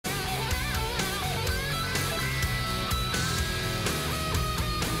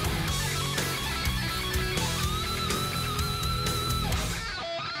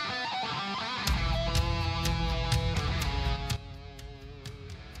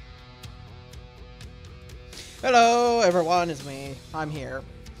Hello, everyone. It's me. I'm here.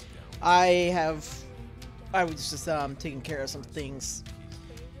 I was just taking care of some things,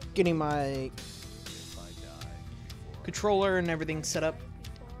 getting my controller and everything set up.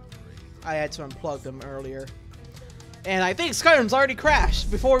 I had to unplug them earlier, and I think Skyrim's already crashed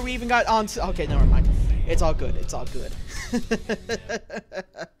before we even got on. Okay, never mind. It's all good. It's all good.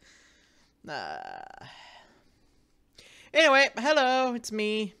 Anyway, hello. It's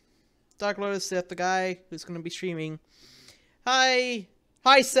me. Dark Lord Sith, the guy who's gonna be streaming. Hi!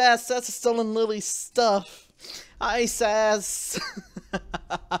 Hi, Sass! Sass is still in Lily's stuff. Hi, Sass!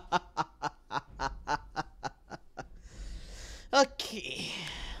 Okay.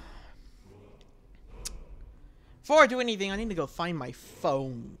 Before I do anything, I need to go find my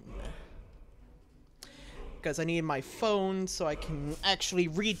phone. Because I need my phone so I can actually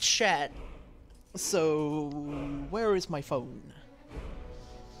read chat. So, where is my phone?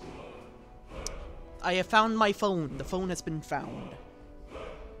 I have found my phone. The phone has been found.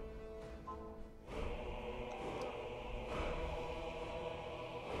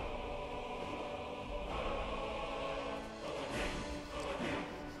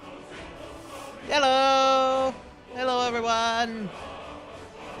 Hello! Hello, everyone!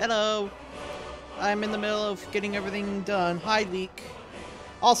 Hello! I'm in the middle of getting everything done. Hi, Leek.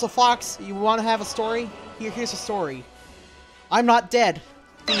 Also, Fox, you want to have a story? Here's a story. I'm not dead.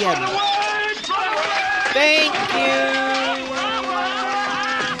 The end. Thank you!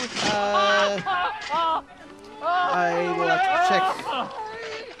 I will have to check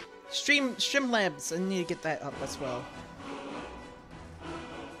Streamlabs. I need to get that up as well.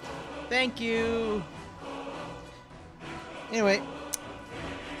 Thank you! Anyway,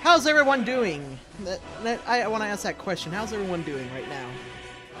 how's everyone doing? I want to ask that question. How's everyone doing right now?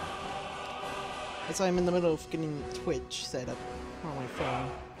 As I'm in the middle of getting Twitch set up on my phone,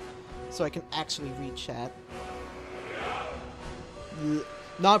 so I can actually read chat.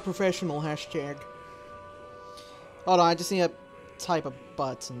 Not professional hashtag. Hold on, I just need to type a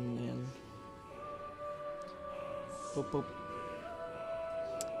button in. Boop boop.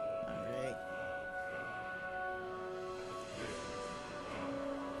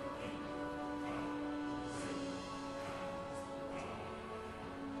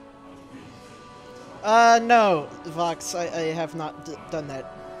 Alright. No, Vox, I have not done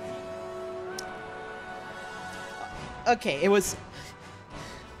that. Okay, it was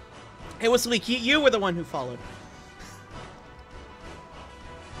Leek. You were the one who followed.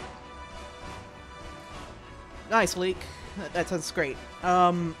 Nice, Leek. That sounds great.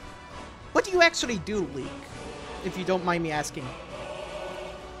 What do you actually do, Leek? If you don't mind me asking.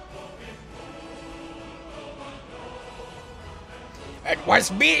 It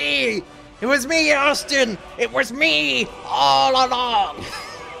was me! It was me, Austin! It was me! All along!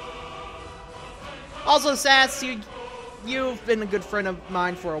 Also, Sass, you've been a good friend of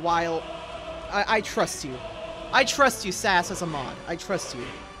mine for a while. I trust you. I trust you, Sass, as a mod. I trust you.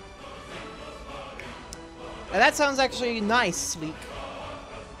 And that sounds actually nice, Leek.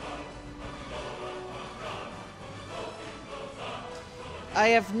 I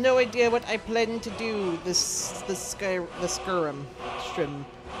have no idea what I plan to do this Skyrim stream.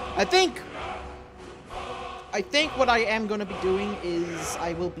 I think what I am going to be doing is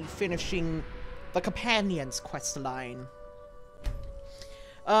I will be finishing the Companions quest line.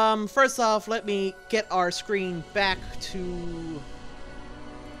 First off, let me get our screen back to...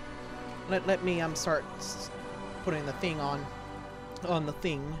 Let me start putting the thing on the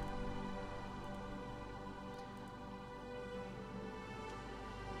thing.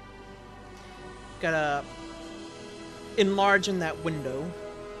 Gotta enlarge in that window.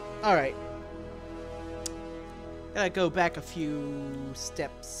 Alright. Gotta go back a few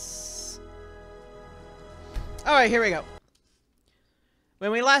steps. Alright, here we go.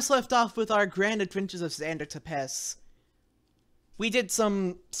 When we last left off with our grand adventures of Xander Tepes, we did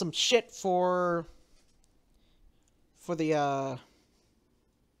some shit for the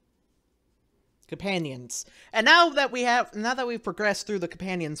companions. And now that we've progressed through the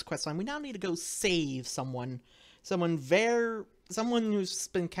companions questline, we now need to go save someone who's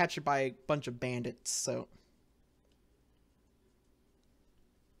been captured by a bunch of bandits. So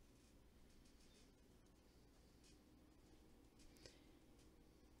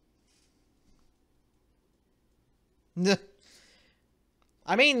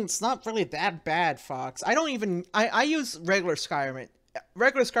I mean, it's not really that bad, Fox. I use regular Skyrim.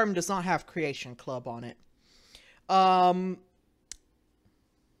 Regular Skyrim does not have Creation Club on it.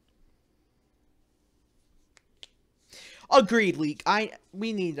 Agreed, Leek.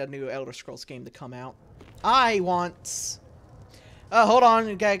 We need a new Elder Scrolls game to come out. I want Hold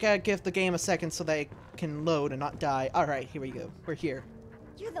on. Gotta give the game a second so that it can load and not die. Alright, here we go. We're here.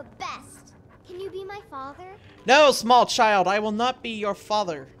 You're the best. Can you be my father? No, small child. I will not be your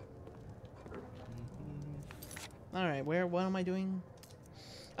father. Alright, what am I doing?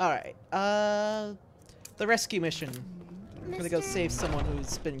 Alright, the rescue mission. I'm gonna go save someone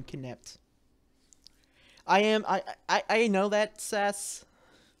who's been kidnapped. I know that, Sass.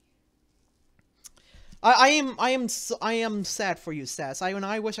 I am sad for you, Sass.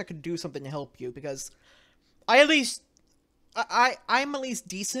 I wish I could do something to help you, because I'm at least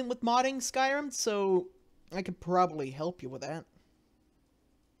decent with modding Skyrim, so I could probably help you with that.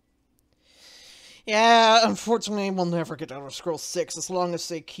 Yeah, unfortunately, we'll never get Elder Scrolls 6 as long as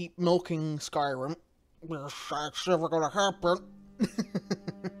they keep milking Skyrim. That's never gonna happen.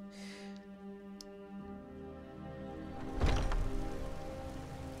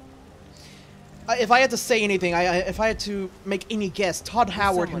 If I had to say anything, if I had to make any guess, Todd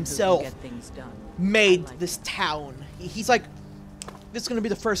Howard himself made this town. He's like, this is gonna be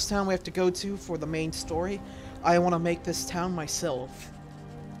the first town we have to go to for the main story. I want to make this town myself.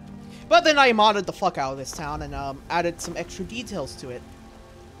 But then I modded the fuck out of this town and added some extra details to it.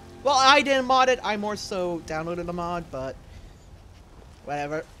 Well, I didn't mod it, I more so downloaded a mod, but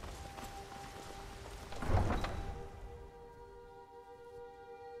whatever.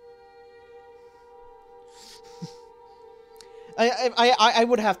 I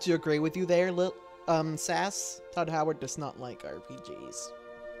would have to agree with you there, Sass. Todd Howard does not like RPGs.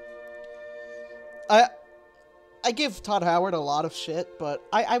 I give Todd Howard a lot of shit, but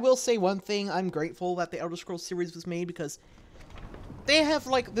I will say one thing. I'm grateful that the Elder Scrolls series was made, because they have,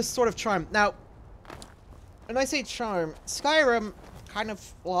 like, this sort of charm. Now, when I say charm, Skyrim kind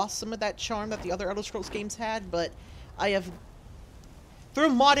of lost some of that charm that the other Elder Scrolls games had, but I have... Through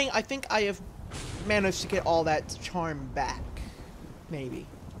modding, I think I have managed to get all that charm back. Maybe.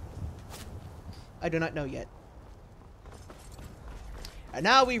 I do not know yet. And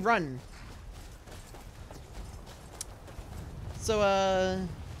now we run. So,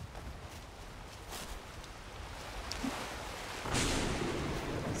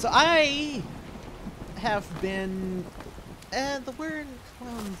 So I have been... the word...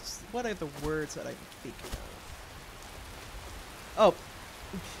 What are the words that I'm thinking of? Oh.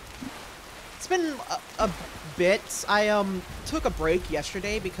 It's been a bit. I took a break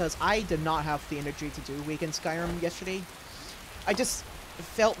yesterday because I did not have the energy to do Weekend Skyrim yesterday. I just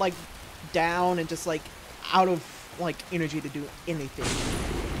felt like down and just like out of like energy to do anything.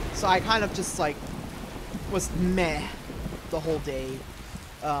 So I kind of just like was meh the whole day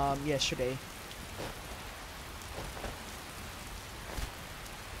yesterday.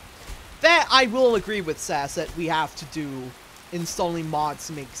 That I will agree with Sass that we have to do installing mods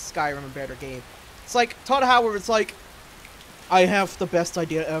to make Skyrim a better game. It's like, Todd Howard, it's like, I have the best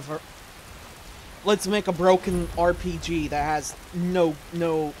idea ever. Let's make a broken RPG that has no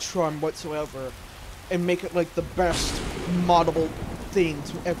charm whatsoever, and make it like the best moddable thing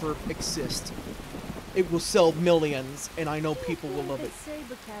to ever exist. It will sell millions, and I know people will love it.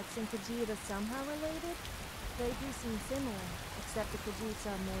 Sabercats and Khajiit are somehow related? They do seem similar, except the Khajiits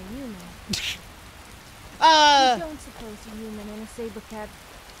are more human. You don't suppose a human and a sabercat...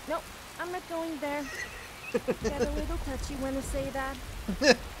 Nope, I'm not going there. Get a little touchy when I say that.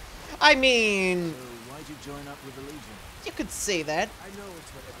 I mean... So why'd you join up with the Legion? You could say that. I know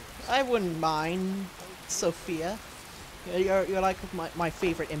it's whatever. I wouldn't mind, Sophia. You're like my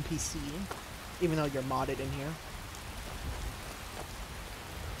favorite NPC, even though you're modded in here.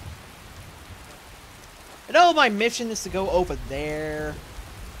 I know my mission is to go over there.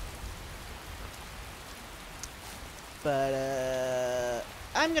 But,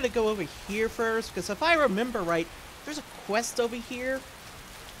 I'm gonna go over here first, because if I remember right, there's a quest over here.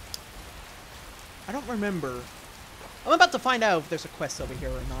 I don't remember. I'm about to find out if there's a quest over here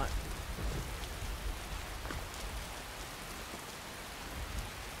or not.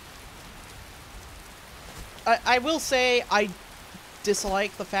 I will say, I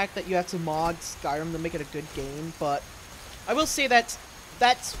dislike the fact that you have to mod Skyrim to make it a good game, but I will say that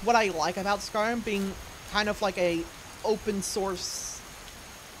that's what I like about Skyrim, being kind of like a open source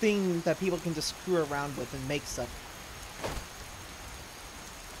thing that people can just screw around with and make stuff.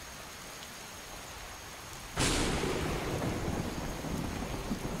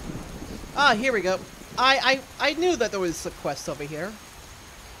 Ah, here we go. I knew that there was a quest over here.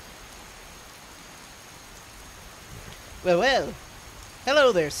 Well.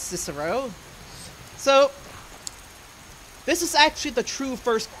 Hello there, Cicero. So, this is actually the true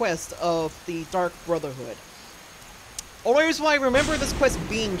first quest of the Dark Brotherhood. Only reason why I remember this quest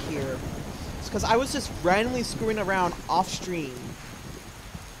being here is because I was just randomly screwing around off stream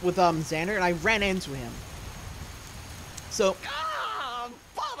with Xander, and I ran into him. So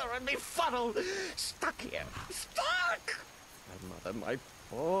Bother and me funnel! Stuck here! Stuck! My mother, my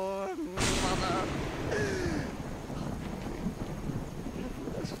poor mother.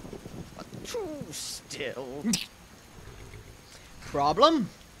 Too still. problem?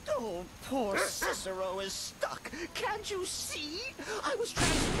 Oh, poor Cicero is stuck. Can't you see? I was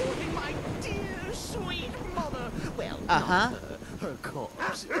transporting my dear, sweet mother. Well, not her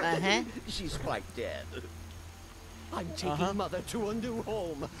corpse. She's quite dead. I'm taking Mother to a new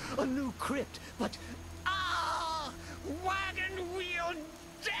home, a new crypt, but... Wagon wheel!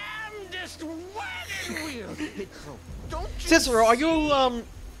 Damnedest wagon wheel! It broke. Don't you Cicero, are you, see?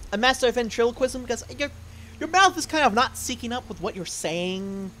 a master of ventriloquism? Because your mouth is kind of not syncing up with what you're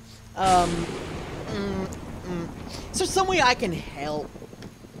saying. Is there some way I can help?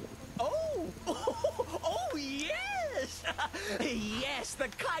 Oh, yes! Yes, the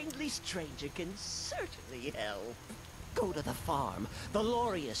kindly stranger can certainly help. Go to the farm, the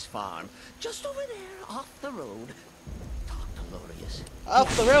Lorius farm, just over there, off the road. Talk to Lorius.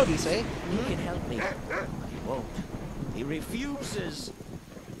 Off the road, you say? He can help me, but he won't. He refuses.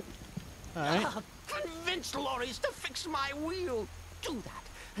 Alright. Convince Lorius to fix my wheel. Do that,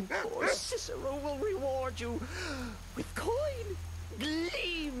 and poor Cicero will reward you with coin.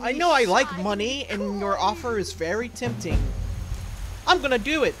 Gleam. I know I like shiny money, and coin. your offer is very tempting. I'm gonna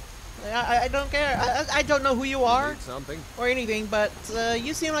do it. I don't care. I don't know who you are or anything, but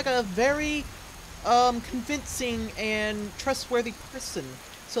you seem like a very convincing and trustworthy person.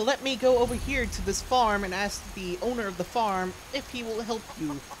 So let me go over here to this farm and ask the owner of the farm if he will help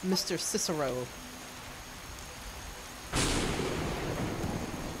you, Mr. Cicero.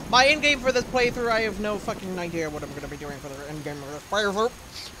 My endgame for this playthrough, I have no fucking idea what I'm gonna be doing for the endgame of this playthrough.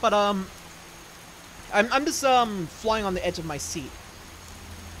 But I'm just flying on the edge of my seat.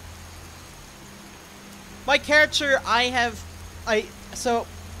 My character, so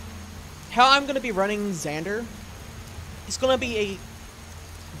how I'm gonna be running Xander, he's gonna be a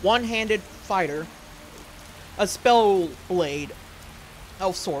one-handed fighter, a spell blade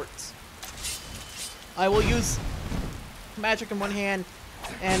of sorts. I will use magic in one hand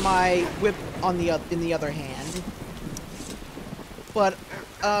and my whip on in the other hand. But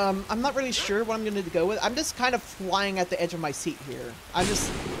I'm not really sure what I'm gonna go with. I'm just kind of flying at the edge of my seat here. I'm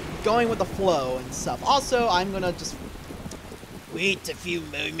just going with the flow and stuff. Also, I'm gonna just wait a few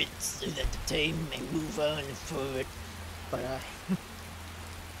moments so that the time may move on forward. But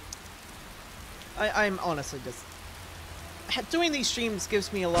I'm honestly just doing these streams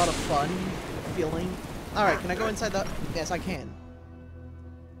gives me a lot of fun feeling. All right, can I go inside the? Yes, I can.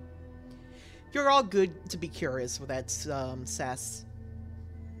 You're all good to be curious with that sass.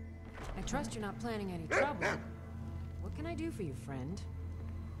 I trust you're not planning any trouble. What can I do for you, friend?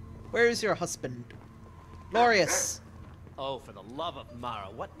 Where is your husband? Lorius. Oh, for the love of Mara,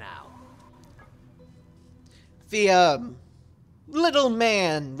 what now? The, little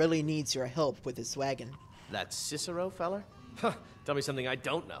man really needs your help with his wagon. That Cicero feller? Huh, tell me something I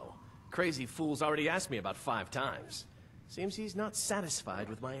don't know. Crazy fool's already asked me about 5 times. Seems he's not satisfied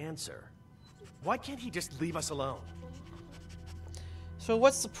with my answer. Why can't he just leave us alone? So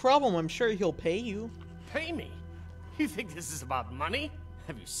what's the problem? I'm sure he'll pay you. Pay me? You think this is about money?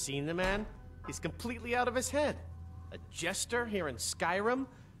 Have you seen the man? He's completely out of his head. A jester here in Skyrim?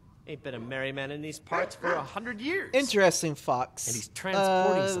 Ain't been a merry man in these parts for 100 years. Interesting, Fox. And he's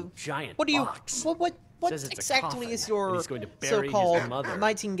transporting some giant What do you? box. What Says it's a exactly coffin, is and your he's going to bury his so-called mother.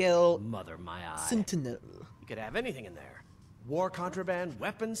 Nightingale Mother, my eye. Sentinel? You could have anything in there. War contraband,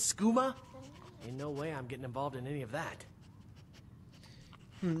 weapons, skooma. Ain't no way I'm getting involved in any of that.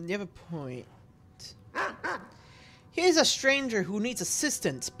 You have a point. Here's a stranger who needs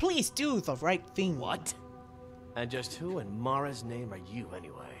assistance. Please do the right thing. What? And just who in Mara's name are you,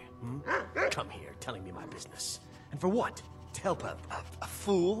 anyway? Hmm? Come here, telling me my business. And for what? To help a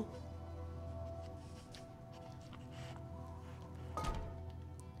fool?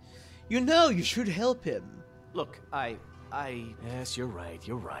 You know you should help him. Look, Yes, you're right,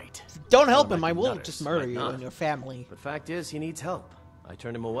 you're right. Don't help Well, him, I will nutters, just murder might you not. and your family. But fact is, he needs help. I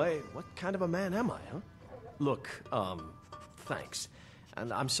turned him away. What kind of a man am I, huh? Look, thanks.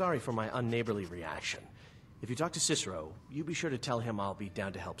 And I'm sorry for my unneighborly reaction. If you talk to Cicero, you be sure to tell him I'll be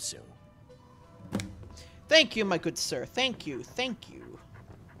down to help soon. Thank you, my good sir. Thank you, thank you.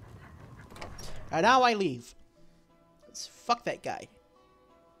 And now I leave. Let's fuck that guy.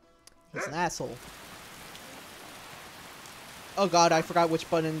 He's an asshole. Oh god, I forgot which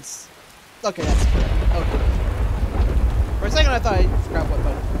buttons. Okay, that's correct. Okay. For a second I thought I forgot what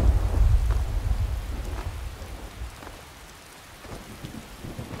button.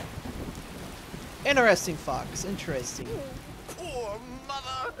 Interesting, Fox. Interesting. Poor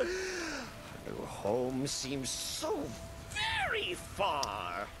mother. Her home seems so very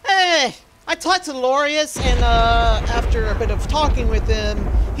far. Eh, I talked to Lorius, and after a bit of talking with him,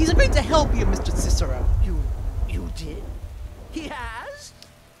 he's agreed to help you, Mr. Cicero. You did? He has?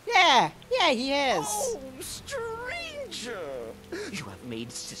 Yeah, he is. Oh, stranger! You have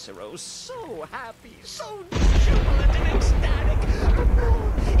made Cicero so happy, so jubilant and ecstatic. But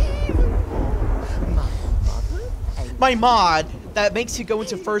more, even more, my mother and My mod that makes you go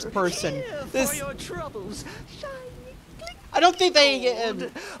into first person. here for This, your troubles. Shiny, click, I don't think they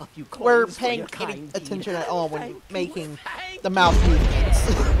gold. A few were coins for paying your any kind attention deed. at all when Thank you, making thank the you mouth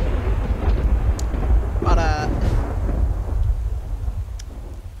movements. But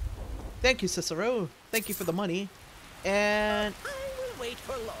thank you, Cicero. Thank you for the money, and I will wait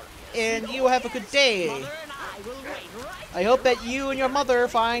for Lorius. And you have a good day. Mother and I will wait right I hope that you and your mother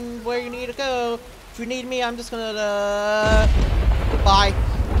find where you need to go. If you need me, I'm just gonna bye.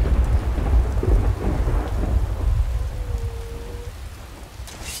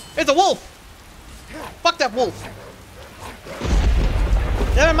 It's a wolf! Fuck that wolf!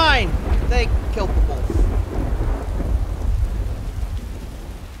 Never mind! They killed the wolf.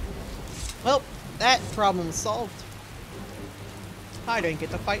 Well, that problem is solved. I didn't get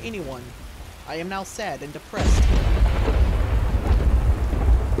to fight anyone. I am now sad and depressed.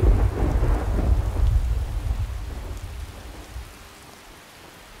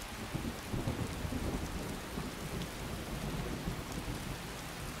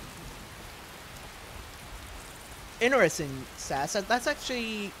 Interesting, Sass. That's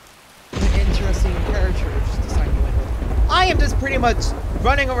actually an interesting character design you went with. I am just pretty much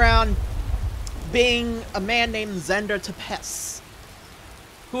running around being a man named Xander Tepes,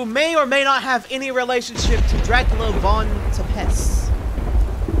 who may or may not have any relationship to Dracula von Tepes.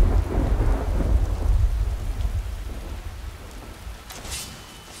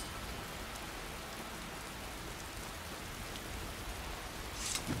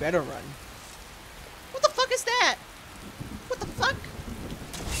 You better run. What the fuck is that? What the fuck?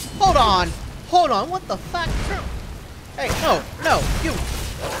 Hold on, what the fuck? Hey, no, you,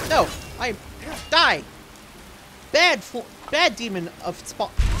 no, die. Bad demon of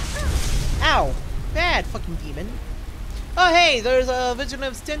spot. Ow, bad fucking demon. Oh hey, there's a vision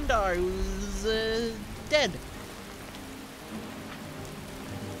of Xander who's dead.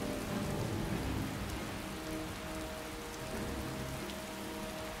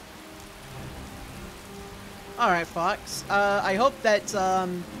 Alright, Fox. I hope that,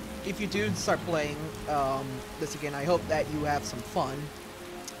 if you do start playing, this again, I hope that you have some fun.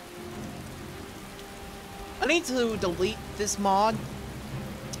 I need to delete this mod.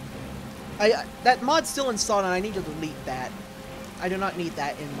 That mod's still installed and I need to delete that. I do not need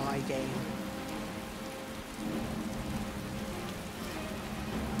that in my game.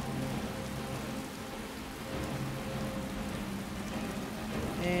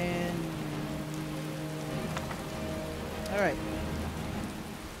 And... Alright.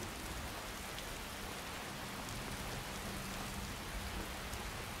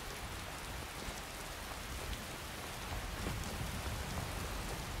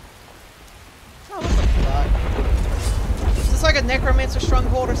 Oh, what the fuck? Is this like a necromancer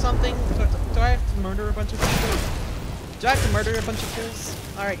stronghold or something? Do I have to murder a bunch of people? Do I have to murder a bunch of fools?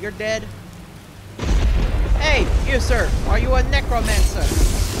 Alright, you're dead. Hey, you sir, are you a necromancer?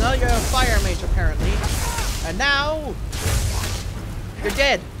 No, you're a fire mage apparently. And now, you're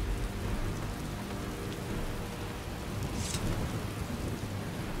dead.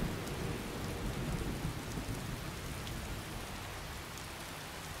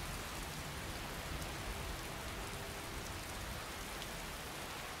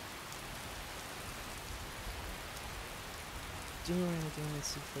 Do anything to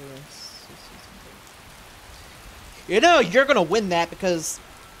see for this. You know, you're gonna win that because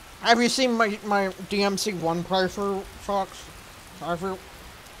have you seen my DMC 1 playthrough, Fox?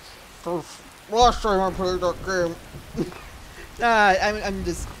 For last time I played that game.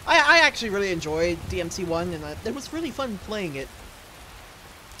 I actually really enjoyed DMC 1 and it was really fun playing it.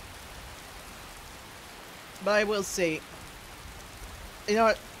 But I will say, you know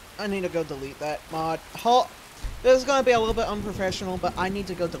what? I need to go delete that mod. This is gonna be a little bit unprofessional, but I need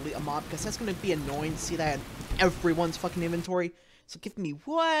to go delete a mod because that's gonna be annoying to see that in everyone's fucking inventory. So give me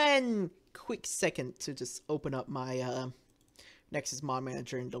one quick second to just open up my Nexus Mod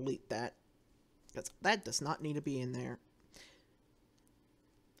Manager and delete that. Because that does not need to be in there.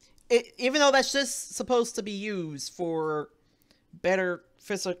 Even though that's just supposed to be used for better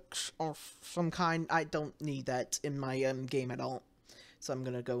physics of some kind, I don't need that in my game at all. So I'm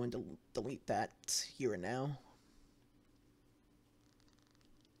gonna go and delete that here and now.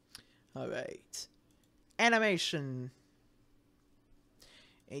 Alright. Animation.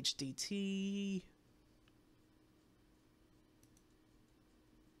 HDT.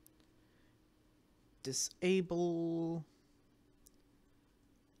 Disable.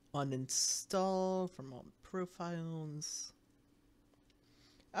 Uninstall from all profiles.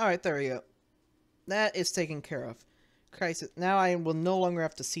 Alright, there we go. That is taken care of. Crisis. Now I will no longer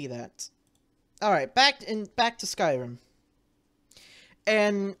have to see that. Alright, back to Skyrim.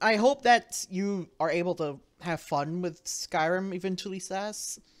 And I hope that you are able to have fun with Skyrim eventually,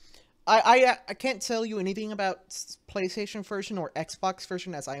 Sass. I can't tell you anything about PlayStation version or Xbox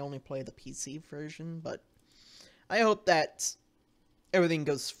version as I only play the PC version, but I hope that everything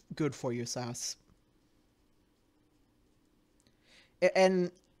goes good for you, Sass.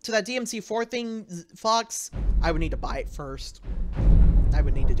 And to that DMC4 thing, Fox, I would need to buy it first. I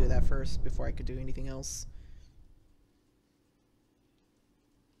would need to do that first before I could do anything else.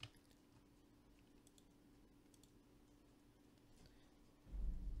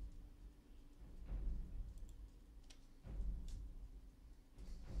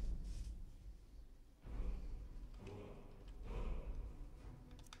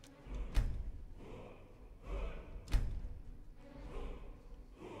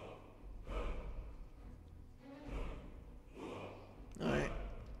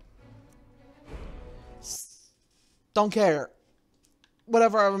 Don't care.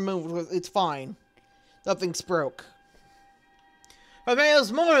 Whatever I removed, it's fine. Nothing's broke. Romeo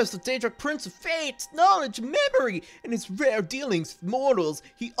more is the Daedric Prince of Fate, knowledge, and memory. In his rare dealings with mortals,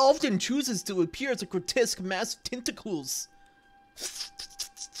 he often chooses to appear as a grotesque mass of tentacles.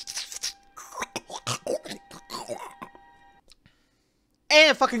 And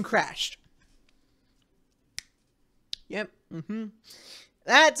it fucking crashed. Yep.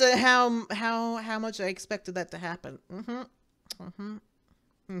 That's how much I expected that to happen.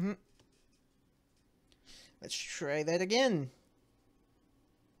 Let's try that again.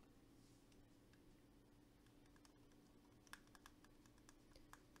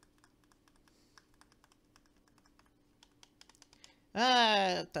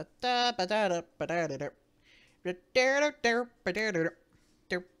 I'm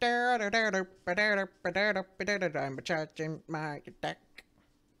charging my attack.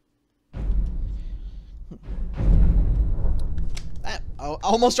 I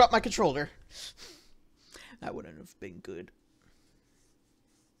almost dropped my controller. That wouldn't have been good.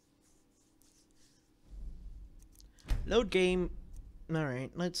 Load game.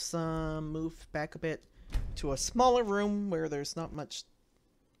 Alright, let's move back a bit to a smaller room where there's not much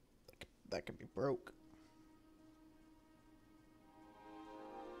that can be broke.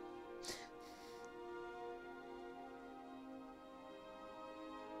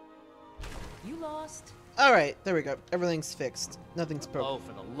 You lost. Alright, there we go. Everything's fixed. Nothing's broke. Oh,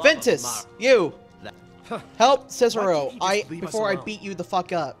 for the love Ventus, of you! Help Cicero. Why can't you just leave us Before I alone? beat you the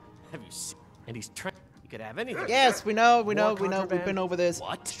fuck up. Have you seen? And he's trying. You could have anything. Yes, we know. We've Contraband? been over this.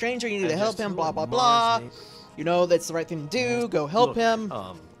 What? Stranger, you need to And help just him, who blah, blah, on blah. Mars, You know that's the right thing to do. Go help Look, him.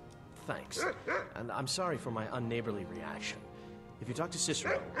 Thanks. And I'm sorry for my unneighborly reaction. If you talk to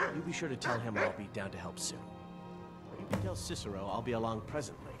Cicero, you be sure to tell him I'll be down to help soon. You can tell Cicero I'll be along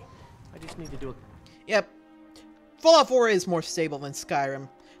presently. I just need to do a... Yep. Fallout 4 is more stable than Skyrim.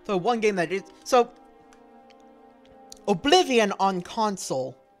 So one game that is... So, Oblivion on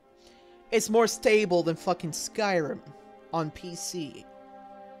console is more stable than fucking Skyrim on PC.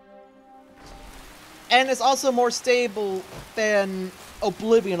 And it's also more stable than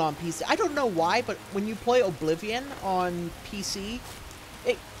Oblivion on PC. I don't know why, but when you play Oblivion on PC,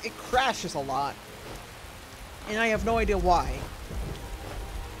 it crashes a lot. And I have no idea why.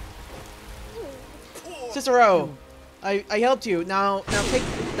 Cicero, I helped you. Now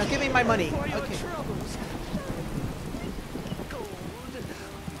give me my money. Okay.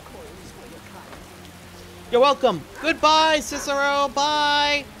 You're welcome. Goodbye, Cicero.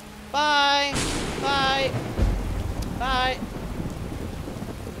 Bye. Bye. Bye. Bye.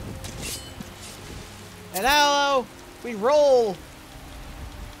 And hello, we roll.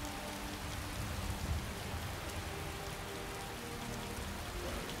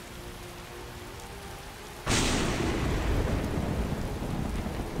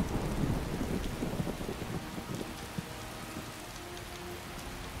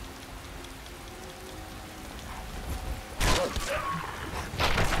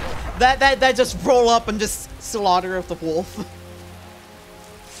 That just roll up and just slaughter the wolf.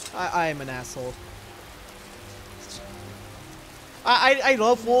 I am an asshole. I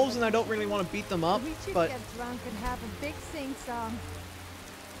love wolves and I don't really want to beat them up, We should but get drunk and have a big sing-song.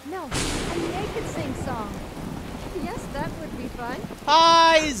 No, a naked sing-song. Yes, that would be fun.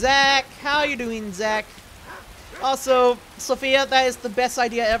 Hi, Zach. How you doing, Zach? Also, Sophia, that is the best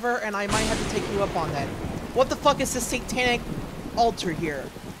idea ever, and I might have to take you up on that. What the fuck is this satanic altar here?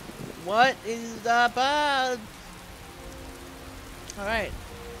 What is up? Alright.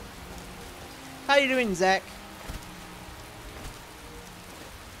 How you doing, Zach?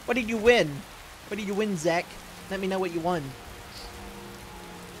 What did you win? What did you win, Zach? Let me know what you won.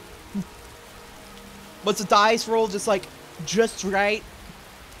 Was the dice roll just like, just right?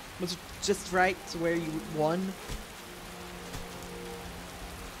 Was it just right to where you won?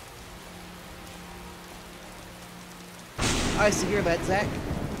 I used to hear that, Zach.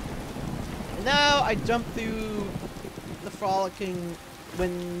 And now I jump through the frolicking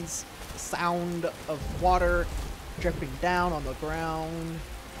winds, sound of water dripping down on the ground.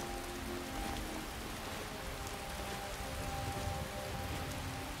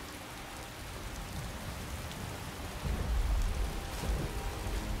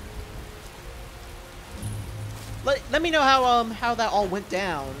 Let me know how that all went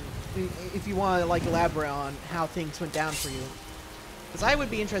down, if you want to like elaborate on how things went down for you, because I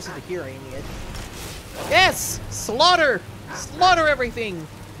would be interested in hearing it. Yes, slaughter, slaughter everything.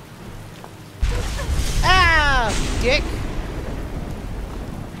 Ah, dick.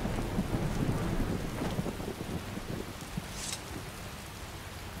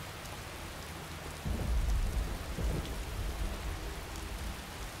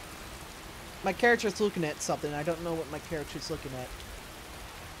 My character's looking at something. I don't know what my character's looking at.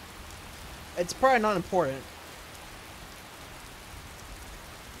 It's probably not important.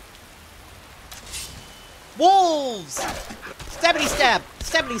 Wolves! Stabbity stab!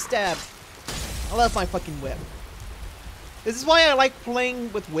 Stabbity stab! I love my fucking whip. This is why I like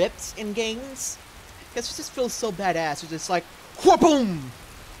playing with whips in games. Because it just feels so badass. It's just like, wha-boom!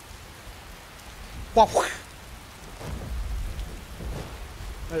 Wha-wha!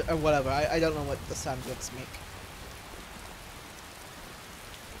 Or whatever, I don't know what the sound whips make.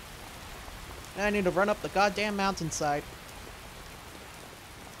 I need to run up the goddamn mountainside.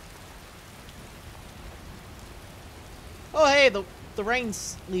 Oh hey, the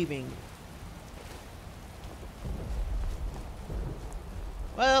rain's leaving.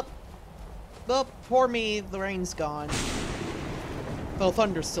 Well, poor me, the rain's gone. But the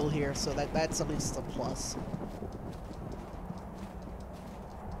thunder's still here, so that's at least a plus.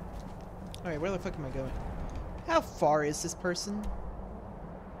 Alright, where the fuck am I going? How far is this person?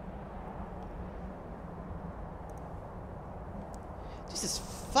 Jesus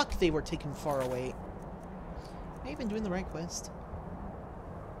fuck, they were taken far away. Am I even doing the right quest?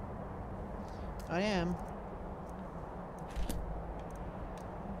 I am.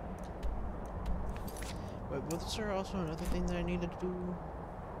 Wait, was there also another thing that I needed to do?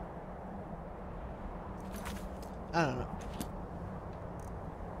 I don't know.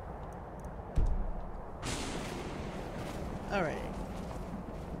 Alright.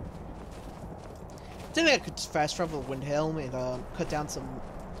 I think I could just fast travel to Windhelm and cut down some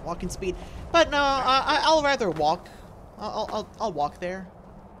walking speed, but no, I'll rather walk. I'll walk there.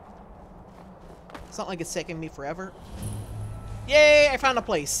 It's not like it's taking me forever. Yay! I found a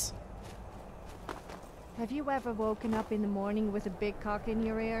place. Have you ever woken up in the morning with a big cock in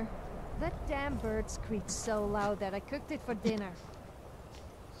your ear? That damn bird screeched so loud that I cooked it for dinner.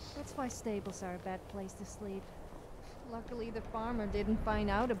 That's why stables are a bad place to sleep. Luckily, the farmer didn't find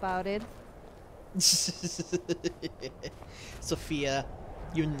out about it. Sophia,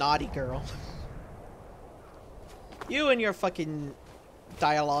 you naughty girl. You and your fucking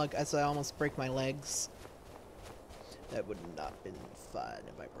dialogue as I almost break my legs. That would not have been fun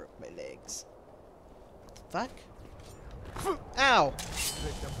if I broke my legs. Fuck? Ow!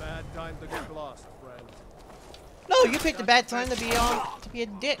 Picked a bad time to get lost, friend. No, you picked a bad time to be a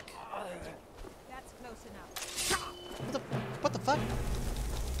dick. That's close enough. What the fuck?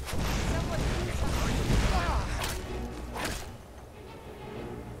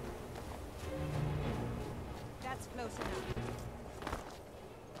 That's close enough.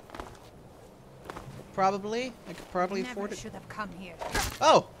 Probably. I could probably Never afford it. should have come here.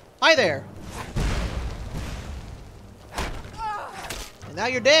 Oh! Hi there! And now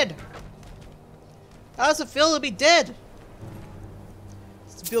you're dead! How does it feel to be dead?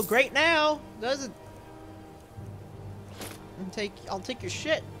 Does it feel great now? Does it? I'll take your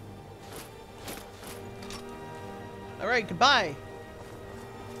shit. Alright, goodbye.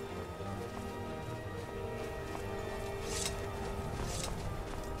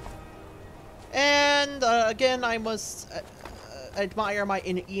 And again, I must admire my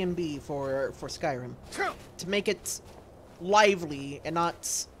EMB for Skyrim to make it lively and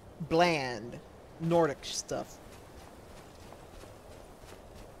not bland Nordic stuff.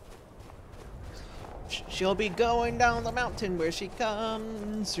 She'll be going down the mountain where she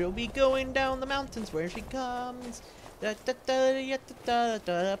comes. She'll be going down the mountains where she comes. Is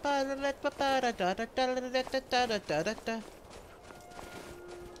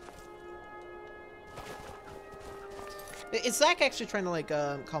Zach actually trying to like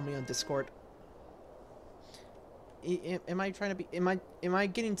call me on Discord? Am I trying to be? Am I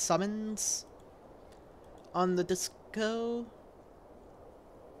getting summons on the disco?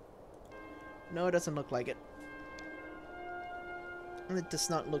 No, it doesn't look like it. It does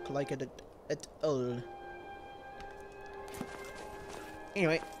not look like it at all.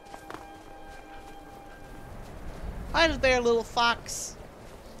 Anyway. Hi there, little fox.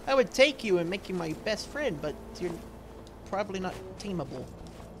 I would take you and make you my best friend, but you're probably not tameable.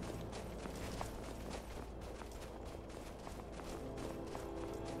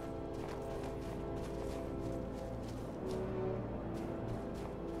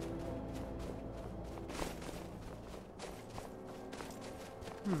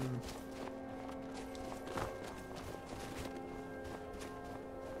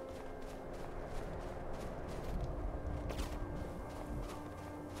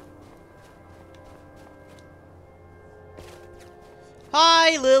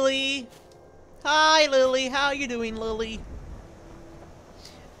 Hi, Lily. Hi, Lily. How you doing, Lily?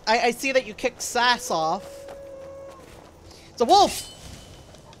 I see that you kicked Sass off. It's a wolf!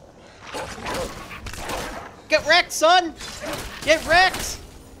 Get wrecked, son! Get wrecked!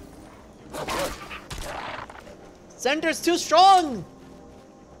 Xander's too strong!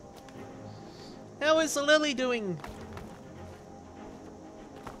 How is the Lily doing?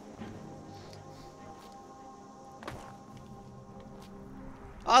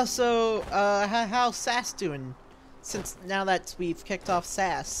 Also, how's Sass doing? Since now that we've kicked off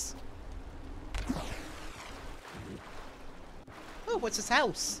Sass. Oh, what's his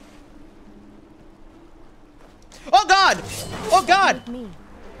house? Oh God! Oh God!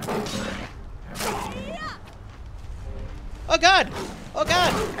 Oh God! Oh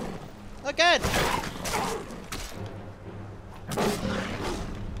God! Oh God!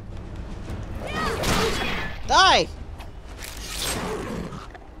 Die!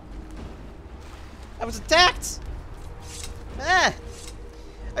 I was attacked! Ah!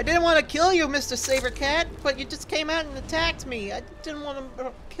 I didn't want to kill you, Mr. Sabercat, but you just came out and attacked me. I didn't want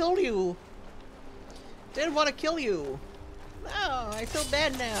to kill you. Didn't want to kill you. No, I feel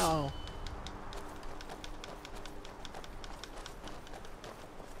bad now.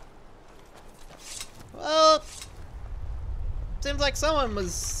 Well, seems like someone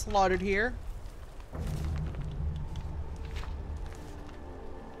was slaughtered here.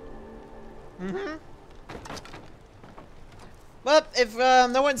 Mm-hmm. Well, if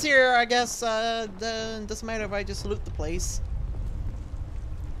no one's here, I guess it doesn't matter if I just loot the place.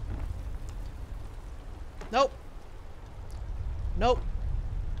 Nope. Nope.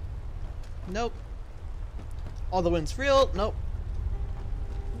 Nope. All the wind's real. Nope.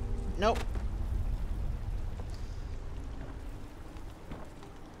 Nope.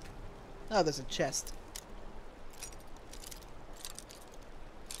 Oh, there's a chest.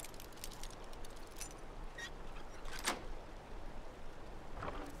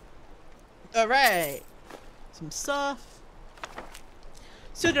 Alright! Some stuff.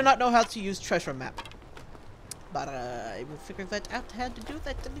 Still do not know how to use treasure map. But I will figure that out how to do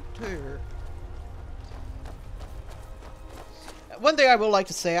that later. One thing I will like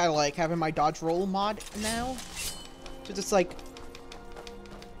to say, I like having my dodge roll mod now. So just like...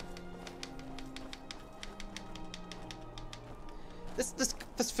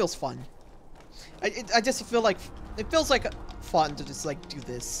 This feels fun. I just feel like... It feels like fun to just like do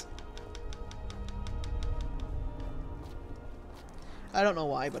this. I don't know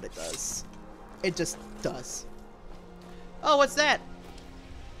why, but it does. It just does. Oh, what's that?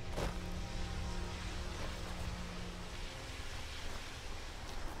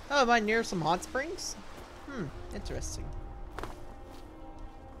 Oh, am I near some hot springs? Interesting.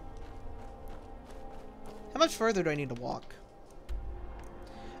 How much further do I need to walk?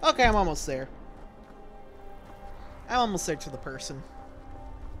 Okay, I'm almost there. I'm almost there to the person.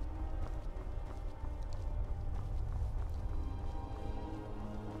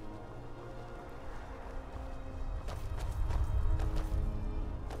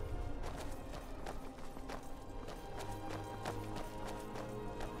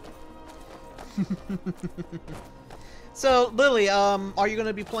 So, Lily, are you going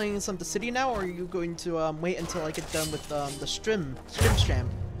to be playing some The City now, or are you going to wait until I get done with the Strim?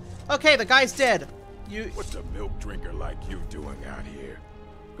 Okay, the guy's dead. What's a milk drinker like you doing out here?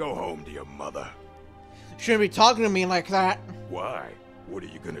 Go home to your mother. Shouldn't be talking to me like that. Why? What are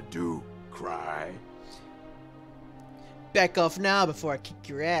you gonna do? Cry? Back off now before I kick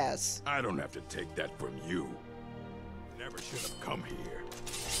your ass. I don't have to take that from you. Never should have come here.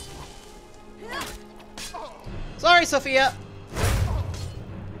 Sorry, Sophia.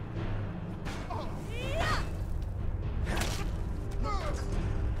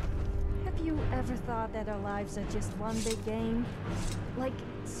 Have you ever thought that our lives are just one big game? Like,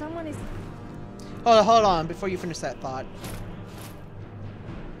 someone is... Hold on, before you finish that thought.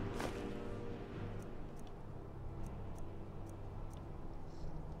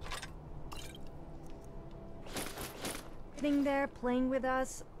 sitting there playing with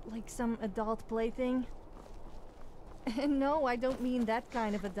us like some adult plaything. And no, I don't mean that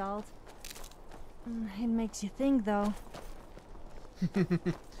kind of adult. It makes you think, though.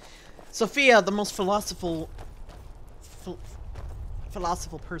 Sophia, the most philosophical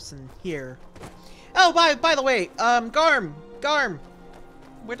person here. Oh, by the way, Garm,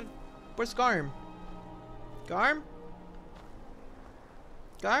 where's Garm? Garm?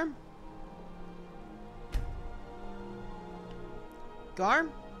 Garm?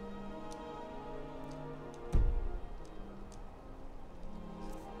 Garm?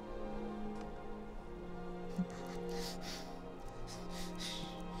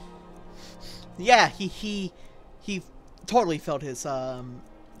 Yeah, he totally felt his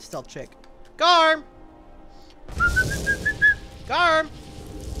stealth check. Garm! Garm!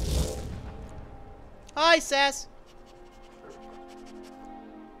 Hi, Sass.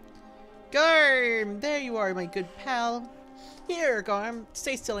 Garm! There you are, my good pal. Here, Garm.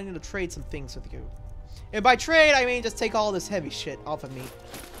 Stay still, I need to trade some things with you. And by trade, I mean just take all this heavy shit off of me.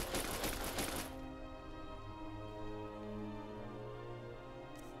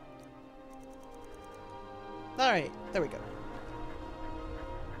 Alright, there we go.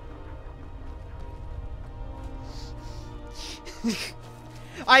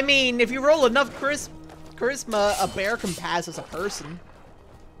 I mean, if you roll enough charisma, a bear can pass as a person.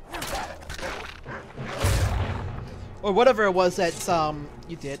 Or whatever it was that,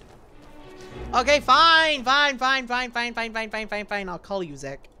 you did. Okay, fine. I'll call you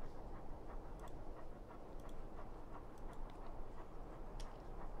Zach.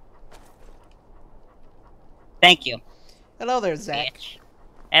 Thank you. Hello there, Zach. Bitch.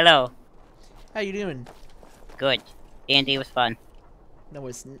 Hello. How you doing? Good. D&D was fun. That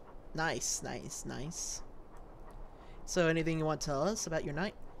was nice. So, anything you want to tell us about your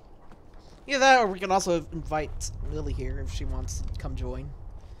night? Either that, or we can also invite Lily here if she wants to come join.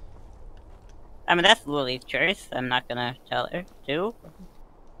 I mean, that's Lily's choice. I'm not gonna tell her to.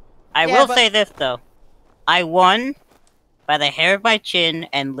 I will say this, though. I won by the hair of my chin,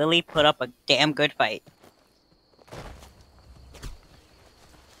 and Lily put up a damn good fight.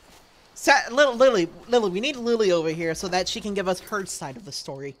 Lily, we need Lily over here so that she can give us her side of the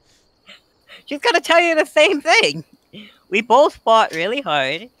story. She's gonna tell you the same thing. We both fought really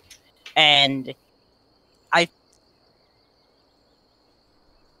hard, and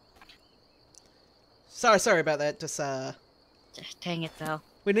Sorry about that. Just dang it, though.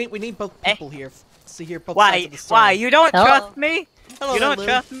 We need both people here to hear both sides of the story. Why? You don't trust me? Hello, you don't Lily.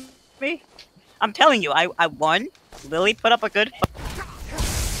 trust me? I'm telling you, I won. Lily put up a good fight.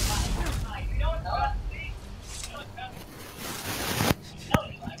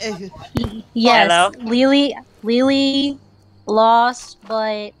 Yes, Hello? Lily lost,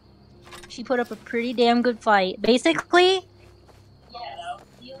 but she put up a pretty damn good fight. Basically,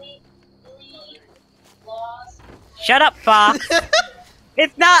 Shut up, Fox!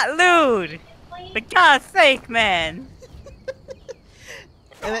 It's not lewd! For God's sake, man!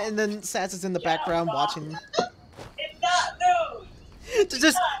 And then Sass is in the background watching. It's not lewd!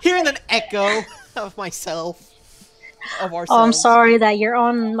 Just hearing an echo of myself. Of ourselves. oh, I'm sorry that you're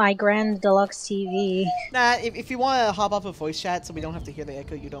on my Grand Deluxe TV. Nah, if you want to hop off a voice chat so we don't have to hear the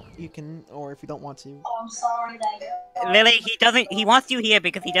echo, you can, or if you don't want to. Oh, I'm sorry that you're... Lily, he wants you here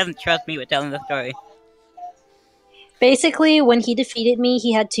because he doesn't trust me with telling the story. Basically, when he defeated me,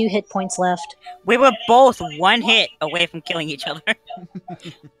 he had 2 hit points left. We were both one hit away from killing each other.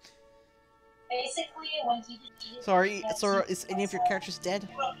 Basically, when he defeated Sorry, so is any of your characters dead?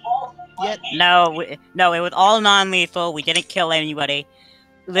 Yet? No, it was all non-lethal. We didn't kill anybody.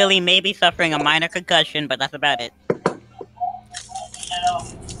 Lily may be suffering a minor concussion, but that's about it.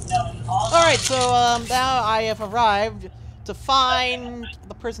 Alright, so now I have arrived to find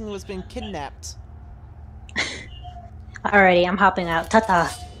the person who has been kidnapped. Alrighty, I'm hopping out.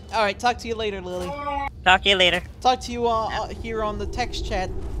 Ta-ta. Alright, talk to you later, Lily. Talk to you later. Talk to you here on the text chat.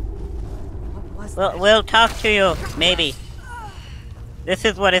 We'll talk to you, maybe. This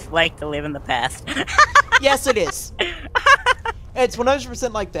is what it's like to live in the past. Yes, it is. It's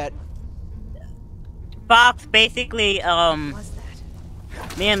 100% like that. Fox, basically,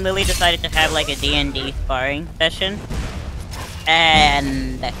 me and Lily decided to have like a D&D sparring session.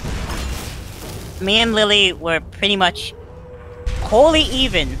 And me and Lily were pretty much wholly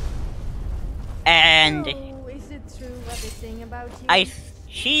even. And Oh, is it true what they sing about you?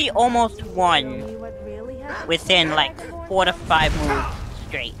 she almost won Tell me what really happened. within like 4 to 5 moves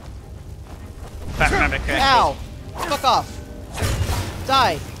straight. If I remember correctly. Ow! Fuck off!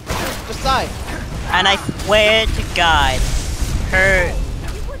 Die! Just die! And I swear to God,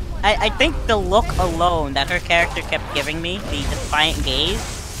 I think the look alone that her character kept giving me, the defiant gaze,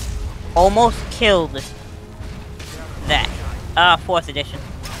 almost killed that. 4th edition.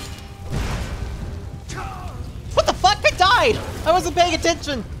 What the fuck? I died! I wasn't paying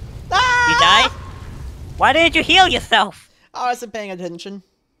attention! Ah! You died? Why didn't you heal yourself? I wasn't paying attention.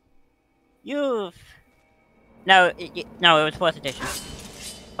 No, it was 4th edition.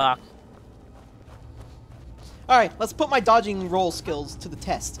 Fuck. Alright, let's put my dodging roll skills to the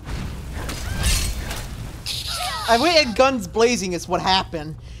test. I went in guns blazing is what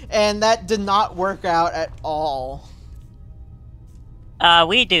happened, and that did not work out at all.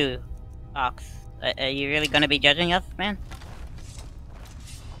 We do, Fox. Are you really gonna be judging us, man?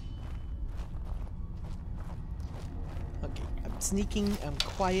 Okay, I'm sneaking, I'm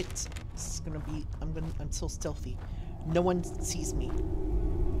quiet. I'm so stealthy. No one sees me.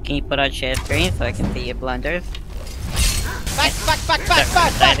 Can you put on share screen so I can see your blunders?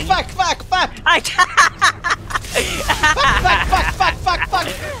 Fuck!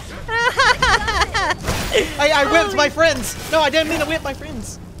 I whipped my friends! No, I didn't mean to whip my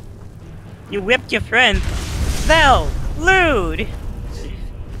friends! You whipped your friends? They'll lewd!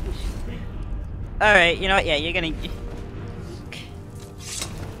 Alright, you know what? Yeah, you're gonna...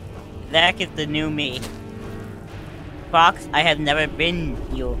 Zach is the new me. Fox, I have never been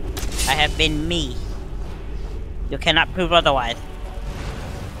you. I have been me. You cannot prove otherwise.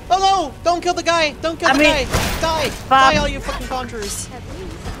 Oh no! Don't kill the guy! Don't kill the guy! Die! Die, all you fucking conjurers!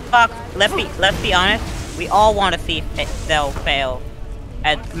 Fox, let's be honest. We all want to see Zell fail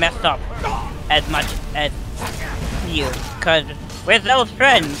as messed up as much as you. Cause we're Zell's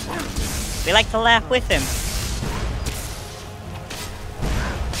friends. We like to laugh with him.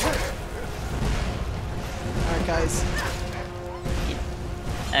 Alright, guys.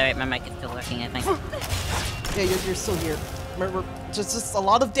 Alright, my mic is still working, I think. Yeah, you're still here. Just a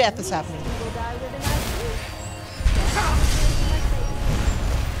lot of death is happening.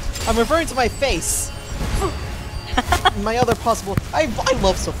 I'm referring to my face. My other possible... I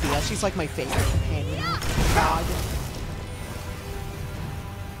love Sophia. She's like my favorite companion. God.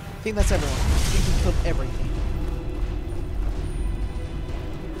 I think that's everyone. We can kill everything.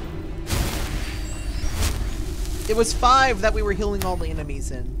 It was 5 that we were healing all the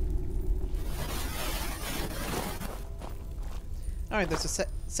enemies in. Alright, there's a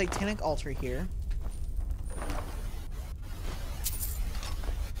satanic altar here.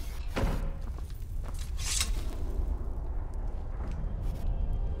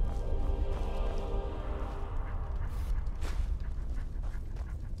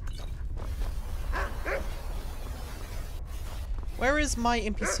 Where is my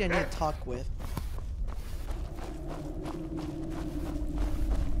NPC I need to talk with?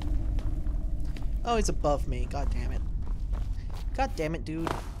 Oh, he's above me. God damn it. God damn it, dude.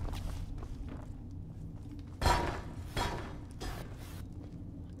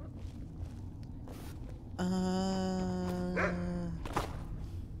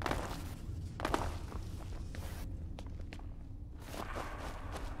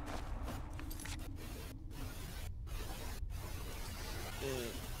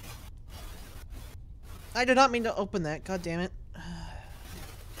 I did not mean to open that. God damn it.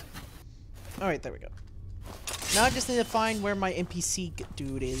 Alright, there we go. Now I just need to find where my NPC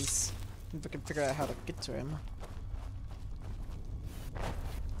dude is. If I can figure out how to get to him.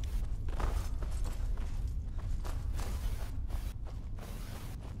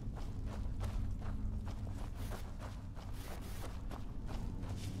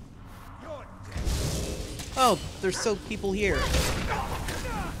 Oh, there's still people here.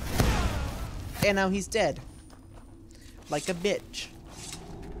 And now he's dead. Like a bitch.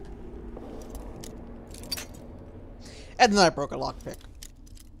 And then I broke a lockpick.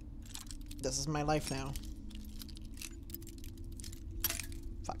 This is my life now.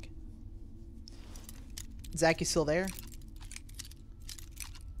 Fuck. Zach, you still there?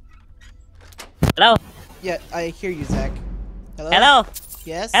 Hello? Yeah, I hear you, Zach. Hello? Hello?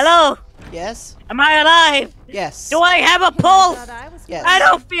 Yes? Hello? Yes? Am I alive? Yes. Do I have a pulse? Yes. I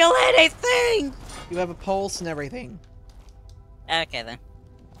don't feel anything! You have a pulse and everything. Okay, then.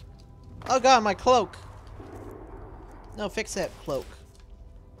 Oh god, my cloak! No, fix that cloak.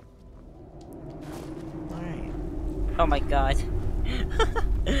 Alright. Oh my god.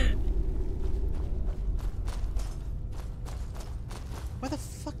 Where the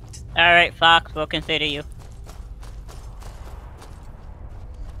fuck Alright, Fox, we'll consider you.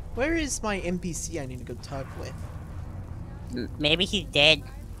 Where is my NPC I need to go talk with? Maybe he's dead.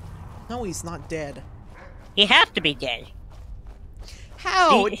 No, he's not dead. He has to be dead.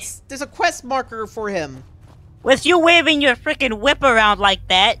 How? There's a quest marker for him. With you waving your freaking whip around like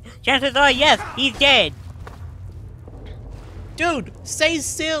that, chances are, yes, he's dead. Dude, stay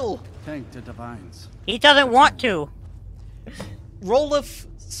still. Thank the divines. He doesn't want to. Rolf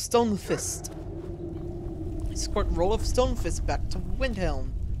Stonefist. Escort Rolf Stonefist back to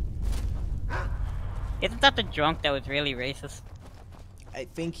Windhelm. Isn't that the drunk that was really racist? I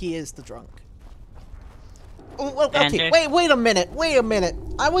think he is the drunk. Oh, well, okay, Xander? wait a minute.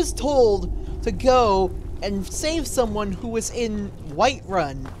 I was told to go and save someone who was in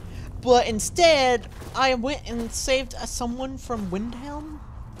Whiterun, but instead I went and saved someone from Windhelm?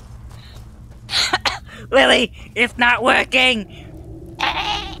 Lily, it's not working!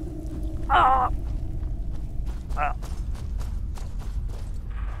 Oh.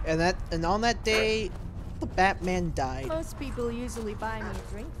 And on that day, the Batman died. Most people usually buy me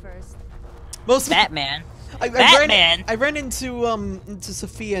a drink first. Batman? I ran into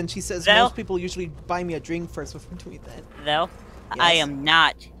Sophia and she says most people usually buy me a drink first before doing that. No, Yes. I am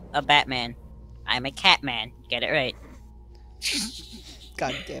not a Batman. I'm a Catman. Get it right.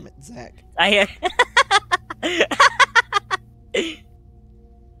 God damn it, Zach.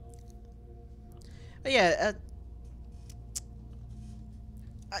 But yeah,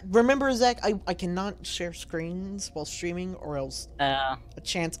 remember, Zach, I cannot share screens while streaming or else a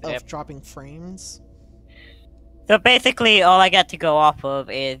chance of dropping frames. So basically, all I got to go off of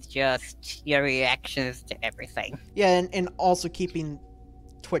is just your reactions to everything. Yeah, and also keeping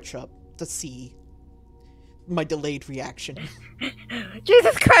Twitch up to see my delayed reaction.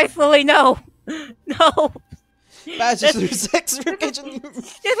 Jesus Christ, Lily, no! No! Badges through sex education.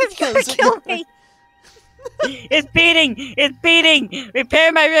 This is gonna kill me! It's beating! It's beating!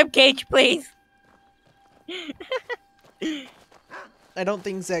 Repair my ribcage, please! I don't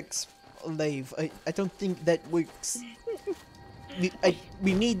think Zach's alive. I don't think that works.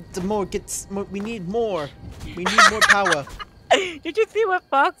 We need more. We need more. We need more power. Did you see what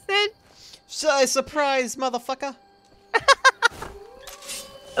Fox said? Surprise, motherfucker!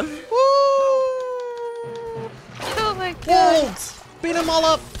 Woo! Oh my god! Wolves! Beat them all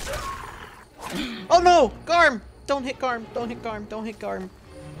up! Oh no! Garm! Don't hit Garm! Don't hit Garm! Don't hit Garm!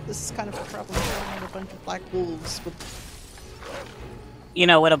 This is kind of a problem. I have a bunch of black wolves with... You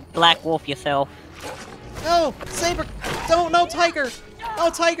know, with a black wolf yourself. No! Saber! Don't! No, Tiger! No,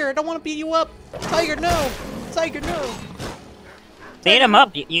 Tiger! I don't want to beat you up! Tiger, no! Tiger, no! Beat him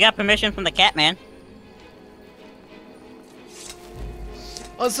up! You got permission from the Catman.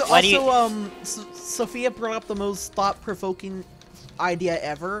 Also, Sophia brought up the most thought-provoking idea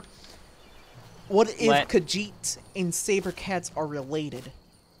ever. What if Khajiit and Saber cats are related?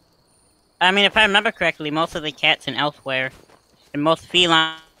 I mean, if I remember correctly, most of the cats in Elsewhere, and most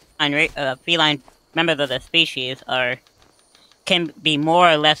feline members of the species can be more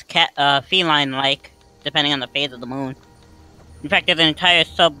or less feline-like, depending on the phase of the moon. In fact, there's an entire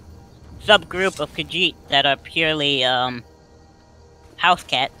subgroup of Khajiit that are purely house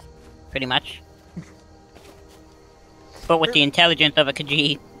cats, pretty much. But with the intelligence of a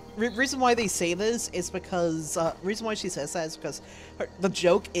Khajiit. Reason why they say this is because reason why she says that is because the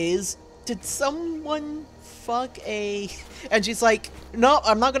joke is, did someone fuck a... And she's like, no,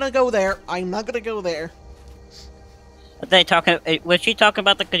 I'm not gonna go there. I'm not gonna go there. Are they talking? Was she talking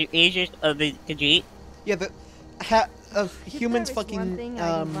about the ages of the Khajiit? Yeah, humans fucking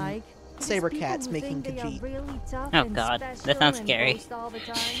saber cats making Khajiit. Really oh god, that sounds scary.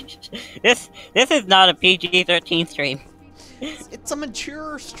 This is not a PG-13 stream. It's a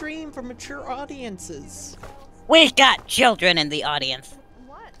mature stream for mature audiences. We got children in the audience.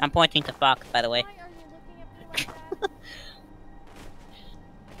 What? I'm pointing to Fox, by the way.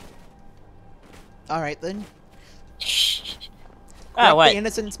 Alright then. Oh, what? The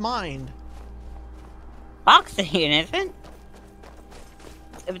innocent's mind. Fox is innocent?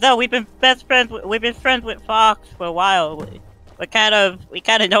 No, we've been friends with Fox for a while. We kind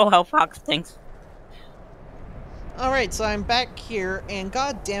of know how Fox thinks. Alright, so I'm back here, and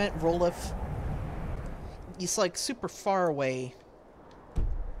god damn it, Rolf. He's like super far away.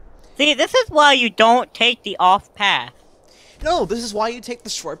 See, this is why you don't take the off path. No, this is why you take the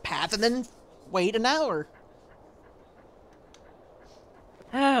short path and then wait an hour.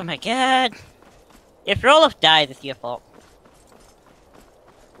 Oh my god. If Roloff dies, it's your fault.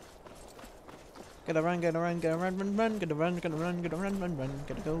 Gotta run, gotta run, gotta run, run, run, gotta run, gotta run, gotta run, run, run.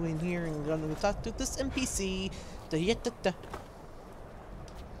 Gotta go in here and gonna talk to this NPC. Da-ya-da-da.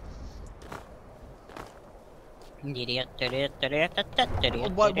 Why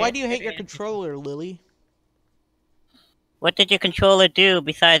do you hate your controller, Lily? What did your controller do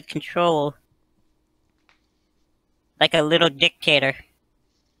besides control? Like a little dictator.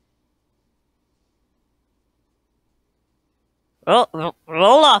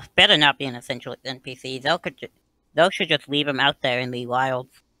 Roloff better not be an essential NPC. They should just leave him out there in the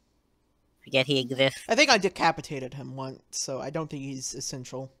wilds. Forget he exists. I think I decapitated him once, so I don't think he's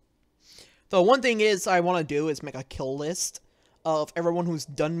essential. The one thing is I want to do is make a kill list of everyone who's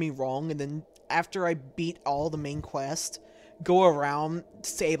done me wrong, and then after I beat all the main quest, go around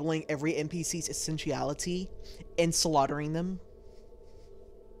disabling every NPC's essentiality and slaughtering them.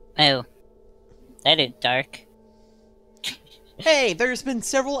 Oh. That is dark. Hey, there's been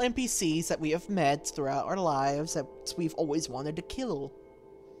several NPCs that we have met throughout our lives that we've always wanted to kill.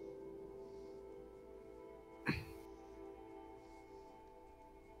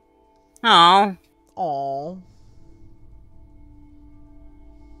 Aww. Aww.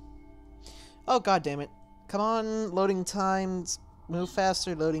 Oh, god damn it. Come on, loading times. Move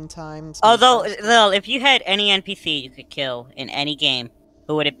faster, loading times. Although, if you had any NPC you could kill in any game,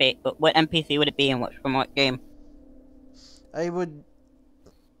 who would it be? What NPC would it be and from what game? I would...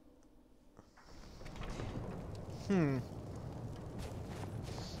 God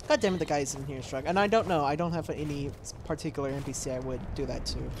damn it, the guy's in here, Shrug. And I don't know, I don't have any particular NPC I would do that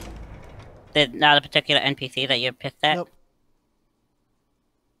to. There's not a particular NPC that you're pissed at? Nope.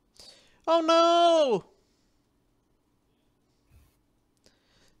 Oh no!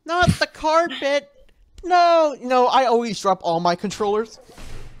 Not the carpet! No! No, I always drop all my controllers.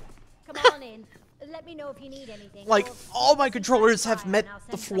 Come on in. Let me know if you need anything. Like, all my controllers have met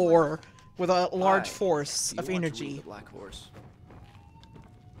the floor with a large force of energy. Black Horse.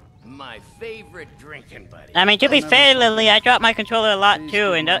 My favorite drinking buddy. I mean, to be fair, Lily, I drop my controller a lot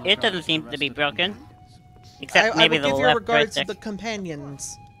too, and it doesn't seem to be broken. Except maybe the left. I will give your regards right to the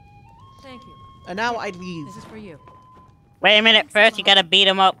companions. Thank you. And now I leave. This is for you. Wait a minute, first you gotta beat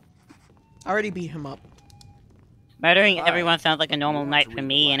him up. I already beat him up. Murdering everyone sounds like a normal night for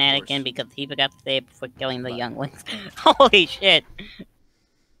me and Anakin because he forgot to save before killing the younglings. Holy shit.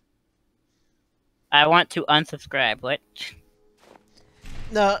 I want to unsubscribe, what?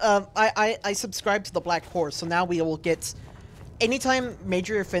 No, I subscribe to the Black Horse, so now we will get... Anytime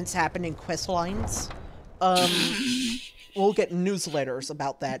major events happen in quest lines, we'll get newsletters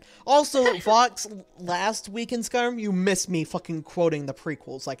about that. Also, Vox, last week in Skyrim, you missed me fucking quoting the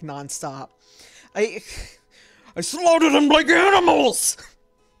prequels, like, non-stop. I slaughtered them like animals!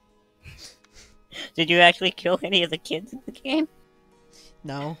 Did you actually kill any of the kids in the game?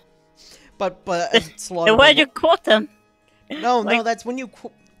 No. But I slaughtered Then why'd you quote them? No, no, that's when you...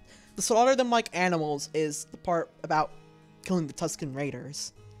 The slaughter them like animals is the part about killing the Tusken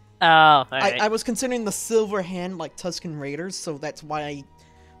Raiders. Oh, alright. I was considering the Silver Hand like Tusken Raiders, so that's why I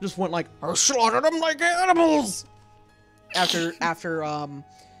just went like, I slaughtered them like animals! After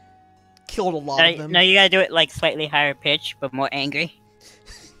killed a lot of them. No, you gotta do it like slightly higher pitch, but more angry.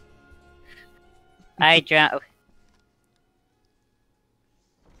 I drown.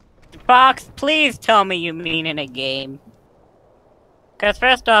 Fox, please tell me you mean in a game. Cause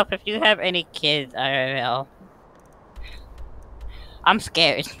first off, if you have any kids, IRL, I'm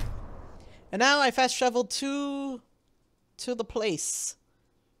scared. And now I fast travel to the place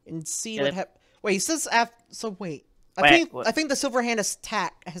and see what happened. Wait, he says so wait. I think the Silver Hand has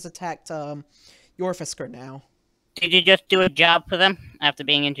attacked Yorfisker now. Did you just do a job for them after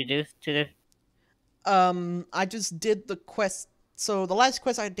being introduced to the? I just did the quest. So the last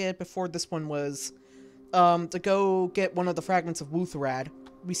quest I did before this one was to go get one of the fragments of Wuthrad.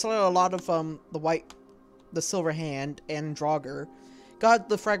 We saw a lot of the Silver Hand and Draugr. Got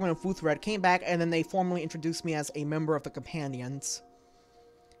the fragment of Wuthrad, came back, and then they formally introduced me as a member of the Companions.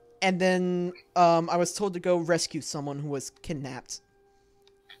 And then I was told to go rescue someone who was kidnapped.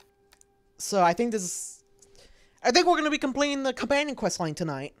 So I think we're gonna be completing the companion quest line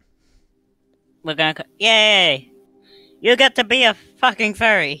tonight. We're gonna yay! You get to be a fucking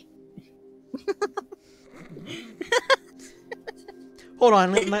furry. Hold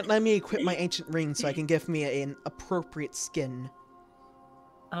on, let me equip my ancient ring so I can give me an appropriate skin.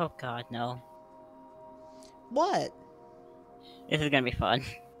 Oh god, no. What? This is gonna be fun.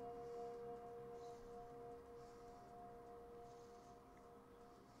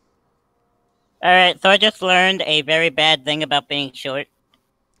 Alright, so I just learned a very bad thing about being short.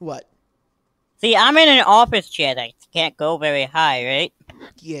 What? See, I'm in an office chair that can't go very high, right?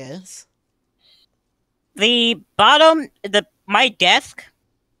 Yes. The my desk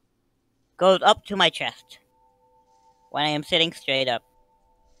goes up to my chest when I am sitting straight up.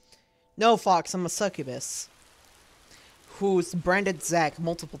 No, Fox, I'm a succubus. Who's branded Zack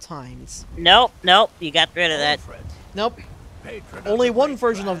multiple times. Nope, you got rid of that. Nope. Only one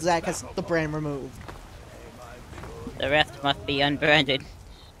version of Zack has the brand removed. The rest must be unbranded.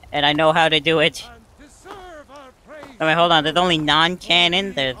 And I know how to do it. I mean, hold on, there's only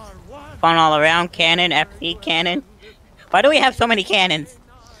non-canon, there's fun all around canon, FC canon. Why do we have so many cannons?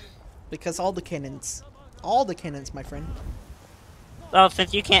 Because all the cannons, my friend. Well,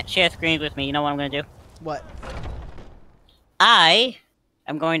 since you can't share screens with me, you know what I'm gonna do? What? I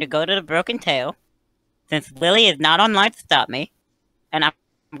am going to go to the Broken Tail, since Lily is not online to stop me, and I'm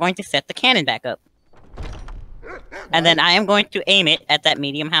going to set the cannon back up. And then I am going to aim it at that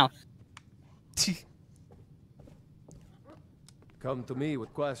medium house. Come to me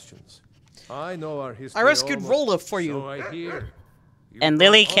with questions. I know our history. I rescued almost, Rolla for you. So I hear. You And brought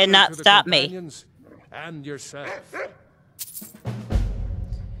Lily honor cannot to the stop me. companions and yourself.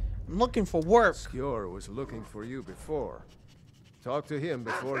 I'm looking for work. Skior was looking for you before. Talk to him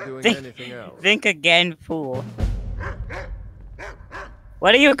before doing anything else. Think again, fool.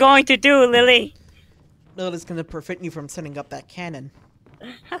 What are you going to do, Lily? Lily's gonna prevent you from setting up that cannon.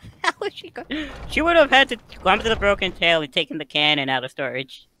 How was she go? She would have had to come to the Broken Tail and taken the cannon out of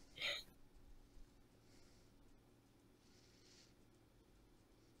storage.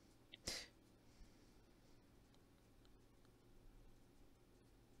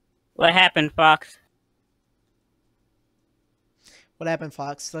 What happened, Fox? What happened,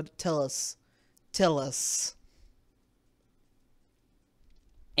 Fox? Tell us. Tell us.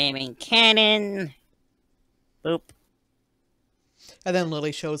 Aiming cannon. Boop. And then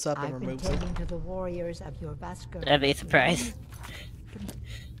Lily shows up and I've been removes it. tending to the warriors of your Vasco. That'd be a surprise.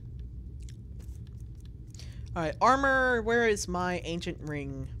 Alright, armor, where is my ancient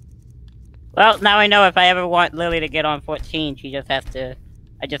ring? Well, now I know if I ever want Lily to get on 14, she just has to...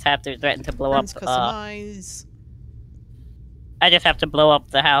 I just have to threaten to blow Friends up, customize. I just have to blow up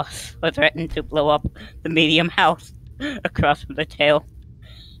the house. Or threaten to blow up the medium house across from the tail.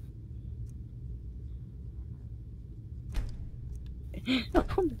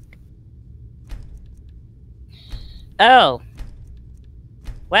 Oh.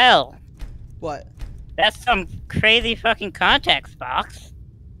 Well. What? That's some crazy fucking context box.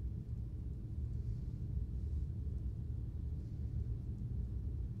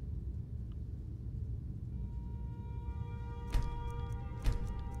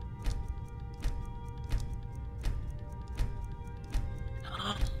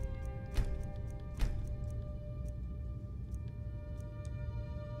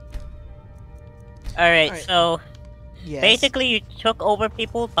 Alright, so Yes. basically you took over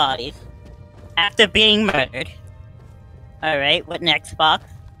people's bodies after being murdered. Alright, what next, Fox?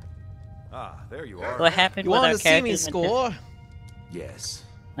 Ah, there you are. What happened You with our wanted to see me characters? score? Yes.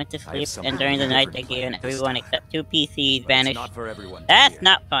 Went to I have sleep, something and during the night they different gave planned this everyone time. except 2 PCs But it's vanished. not for everyone to That's hear.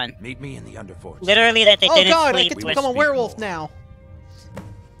 not fun. Meet me in the Underforge. Literally that they Oh didn't god, I sleep get to was... become a speak werewolf more. now.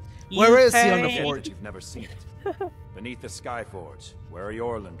 You Where is the heard- Underforge? You've never seen it. Beneath the Skyforge, where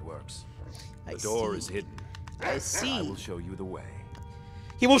Yorland works. I The door see. is hidden. I see. I will show you the way.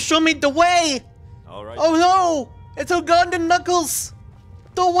 He will show me the way! All right. Oh no! It's Ugandan Knuckles!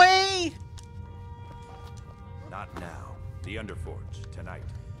 The way! Not now. The Underforge tonight.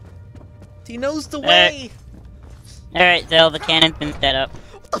 He knows the way! Alright, so the cannon's been set up.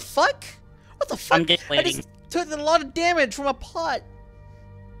 What the fuck? What the fuck? I'm just I waiting. just took a lot of damage from a pot.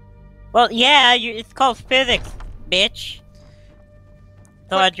 Well, yeah, it's called physics, bitch.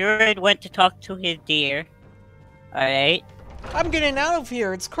 So What? a druid went to talk to his deer. Alright. I'm getting out of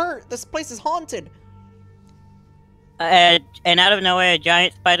here. It's Kurt. This place is haunted. And out of nowhere, a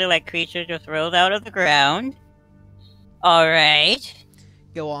giant spider-like creature just rose out of the ground. Alright.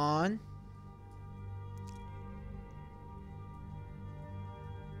 Go on.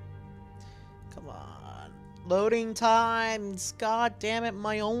 Come on. Loading times. God damn it,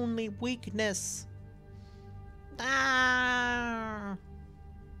 my only weakness. Ah.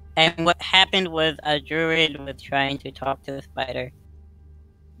 And what happened was a druid was trying to talk to the spider.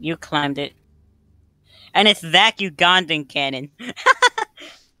 You climbed it. And it's that Ugandan cannon.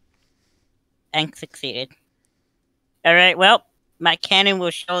 And succeeded. Alright, well, my cannon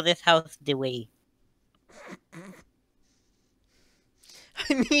will show this house the way.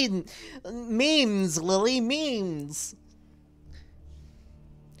 I mean, memes, Lily, memes.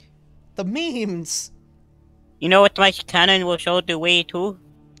 The memes! You know what my cannon will show the way to?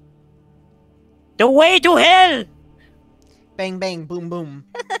 The way to hell! Bang bang, boom boom.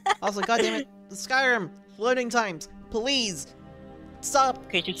 Also, goddammit, Skyrim, loading times, please! Stop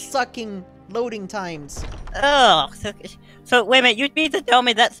sucking loading times. Ugh. So wait a minute, you mean to tell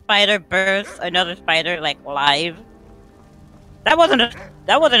me that spider bursts another spider, like, live? That wasn't an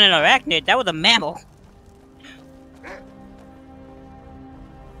arachnid, that was a mammal.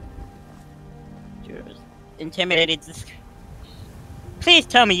 Intimidated. Please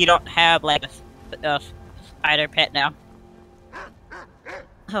tell me you don't have like a spider pet now.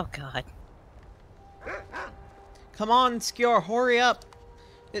 Oh god. Come on, Skior, hurry up.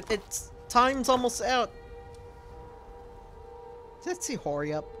 It's time's almost out. Let's see,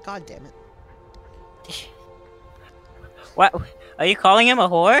 hurry up. God damn it. What? Are you calling him a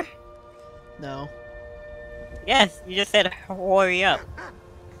whore? No. Yes, you just said hurry up.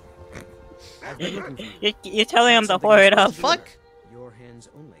 You're telling him to hurry it up. Fuck? Your hands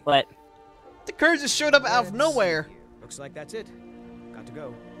only. What? The curse just showed up out of nowhere. Looks like that's it. Got to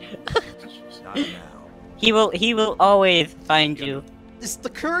go. Not now. He will always find you. Is the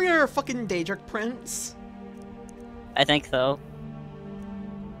courier a fucking Daedric prince? I think so.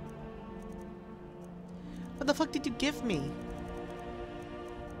 What the fuck did you give me?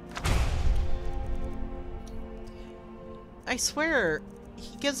 I swear,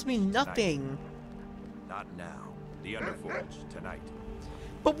 he gives me nothing. Not now. The Underforge, tonight.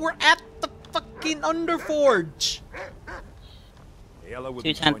 But we're at the fucking Underforge! Ayala will 2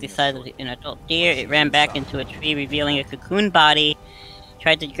 be times the joining us size of shortly. an adult deer, it ran back into a tree, revealing a cocoon body.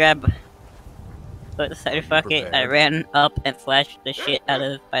 Tried to grab... But decided fuck it, I ran up and slashed the shit out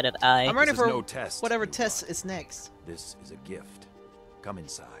of the spider's eye. I'm ready This is for no test, whatever Levi. test is next. This is a gift. Come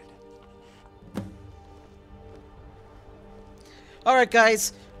inside. Alright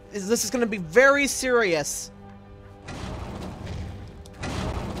guys, this is gonna be very serious.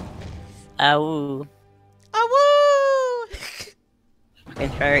 Ow. Awoo! Fucking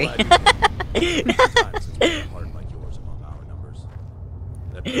furry. Heart like yours among our numbers.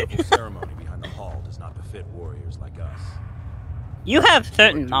 That beautiful ceremony behind the hall does not befit warriors like us. You have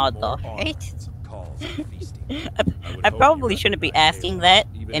certain You mods are though, due more right? honor and some calls and feasting. I would probably hope you shouldn't be recognize asking Ayla, that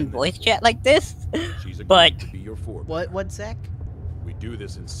even in this voice world. chat like this, She's agreed but to be your forebearer. What, Zach? We do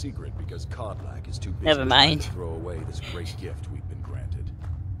this in secret because Kodlak is too busy Never mind. to throw away this great gift we've been granted.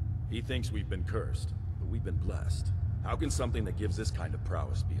 He thinks we've been cursed, but we've been blessed. How can something that gives this kind of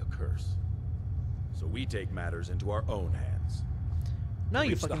prowess be a curse? So we take matters into our own hands. No, To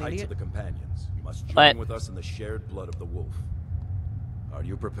you reach the fucking heights idiot. of the companions, you must join But- with us in the shared blood of the wolf. Are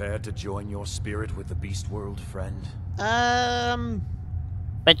you prepared to join your spirit with the beast world, friend?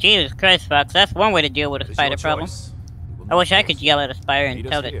 But Jesus Christ, Fox, that's one way to deal with a It is spider your problem. choice. We will I wish not I could force yell you. at a spider and Meet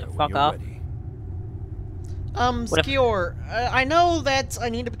us tell it here to when fuck you're off. ready. What if- Skior, I know that I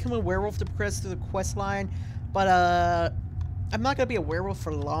need to become a werewolf to progress through the quest line, but I'm not gonna be a werewolf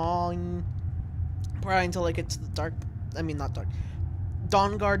for long. Probably until I get to the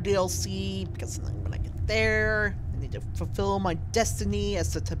Dawnguard DLC, because then when I get there, I need to fulfill my destiny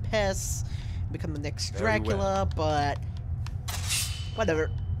as the Tepes, become the next Very Dracula, but whatever.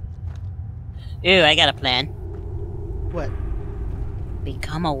 Ooh, I got a plan. What?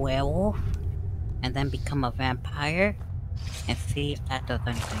 Become a werewolf, and then become a vampire, and see if that does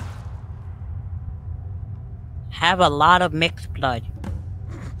anything. Have a lot of mixed blood.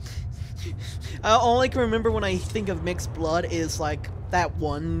 All I can remember when I think of mixed blood is like that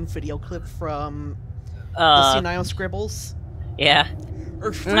one video clip from the Senile Scribbles. Yeah.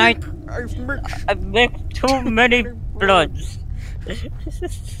 I mixed too many bloods.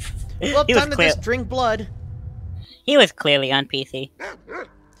 Well, He was time to clear- just drink blood. He was clearly on PC.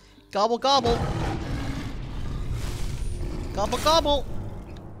 Gobble gobble. Gobble gobble.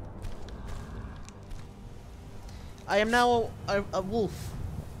 I am now a wolf.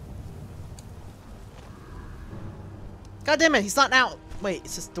 God damn it, he's not out. Wait,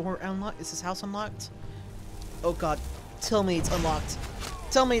 is this door unlocked? Is this house unlocked? Oh god. Tell me it's unlocked.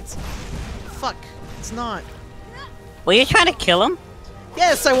 Tell me it's... Fuck. It's not. Were you trying to kill him?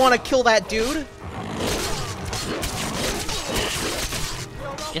 Yes, I want to kill that dude.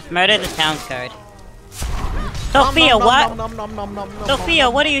 Just murder the town card. Sophia, what? Sophia,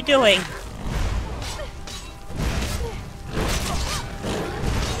 what are you doing?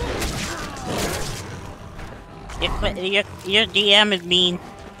 Your DM is mean.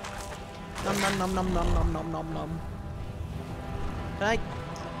 Nom nom nom nom nom nom nom nom nom. Can I...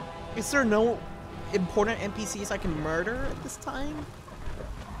 Is there no important NPCs I can murder at this time?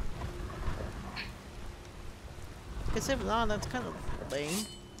 Because if not, that's kind of lame.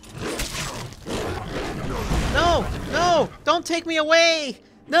 No! No! Don't take me away!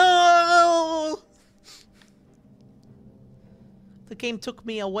 No! The game took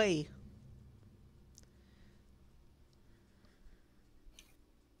me away.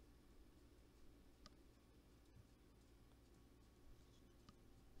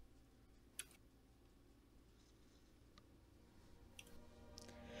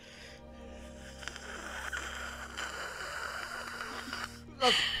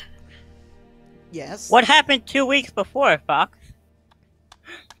 Look. Yes. What happened 2 weeks before, Fox?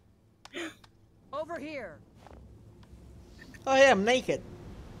 Over here. Oh yeah, I'm naked.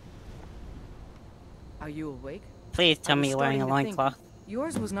 Are you awake? Please tell me you're wearing a loincloth.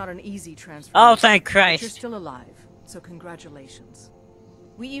 Yours was not an easy transfer. Oh, thank But you're Christ. still alive, so congratulations.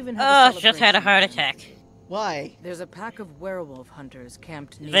 We even had Oh, just had a heart celebration. attack. Why? There's a pack of werewolf hunters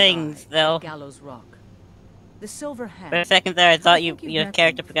camped nearby. Things, though. at Gallows Rock. The Silver Hand. For a second there, I thought think you've your met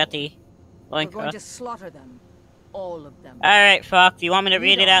character them forgot the We're going loincloth. to slaughter them. All of them. Alright, Fox, do you want me to You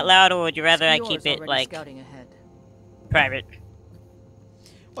read it don't. out loud, or would you rather I Skior's keep it, already like, scouting ahead. private?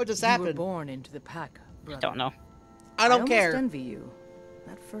 What just You were happened? born into the pack, brother. Don't know. I don't almost care. envy you.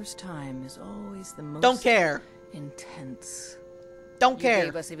 That first time is always the most Don't care. intense. Don't You care.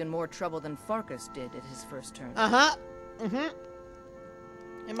 gave us even more trouble than Farkas did at his first turn. Uh-huh.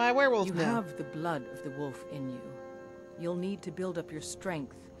 Am I a werewolf You now? have the blood of the wolf in you. You'll need to build up your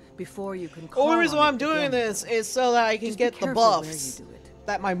strength before you can The call only reason on why it I'm doing again. this is so that I can Just be get the careful where you buffs do it.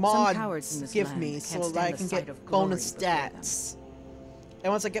 that my Some cowards in mods this give land me can't so that stand I the can sight get of glory bonus before them. stats.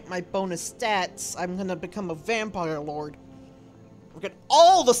 And once I get my bonus stats, I'm gonna become a vampire lord. I get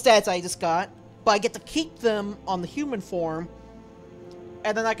all the stats I just got, but I get to keep them on the human form.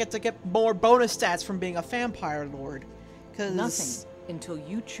 And then I get to get more bonus stats from being a vampire lord. Cause Nothing until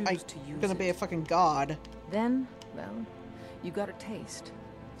you choose to use I'm gonna it. be a fucking god. Then, well, you got a taste.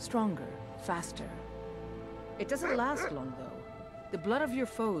 Stronger, faster. It doesn't last long, though. The blood of your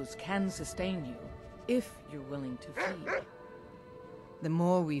foes can sustain you, if you're willing to feed. The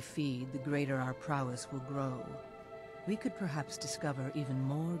more we feed, the greater our prowess will grow. We could perhaps discover even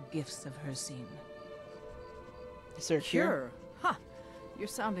more gifts of Hercine. Is there a cure? Cure? Ha! You're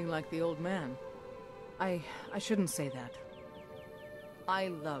sounding like the old man. I shouldn't say that. I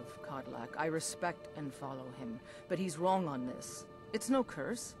love Kodlak. I respect and follow him. But he's wrong on this. It's no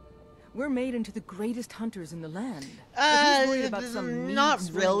curse. We're made into the greatest hunters in the land. If he's worried about some not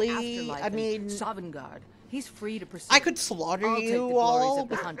mead-swilling really. afterlife I in mean, Sovngarde, he's free to pursue. I could slaughter I'll take the you glories all of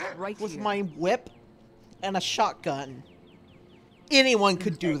the hunt right with here. my whip and a shotgun. Anyone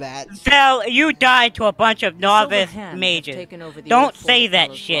could do that. Val, you died to a bunch of novice Silver Hand have mages. taken over the Don't old fort say at that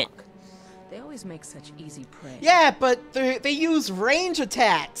Gallows shit. Rock. They always make such easy prey. Yeah, but they use range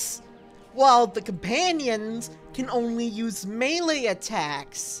attacks, while the companions can only use melee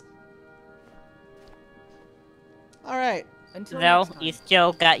attacks. Alright. Until Val, next time. you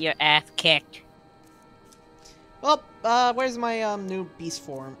still got your ass kicked. Well, where's my new beast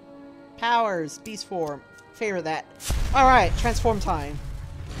form? Powers, beast form. Favor that. Alright, transform time.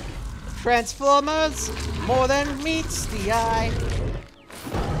 Transformers, more than meets the eye.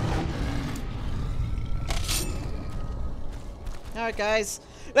 Alright, guys,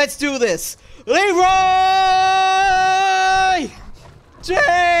 let's do this. Leroy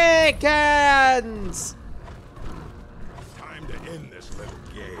Jenkins! Time to end this little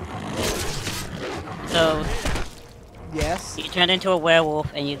game. So, Yes. you turned into a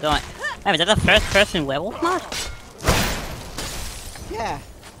werewolf and you're going... Wait, is that the first person werewolf mod? Yeah.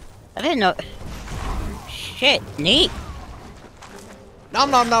 I didn't know... Shit, neat. Nom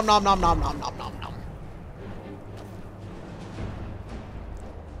nom nom nom nom nom nom nom nom nom.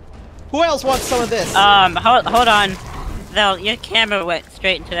 Who else wants some of this? Hold on. Val, your camera went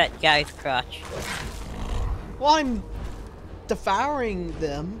straight into that guy's crotch. Well, I'm devouring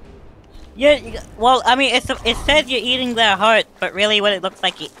them. Yeah, well, I mean, it says you're eating their heart, but really what it looks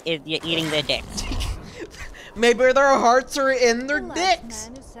like is you're eating their dick. Maybe their hearts are in their The last dicks.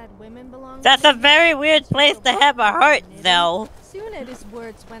 man who said women belong to That's a men very weird place to have a heart, though. Soon at his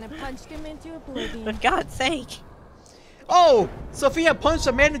words when I punched him into For oblivion. God's sake. Oh, Sophia punched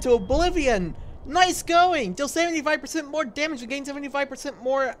a man into oblivion. Nice going. Deal 75% more damage and gain 75%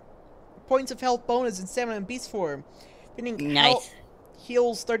 more points of health bonus in stamina and beast form. Getting Nice.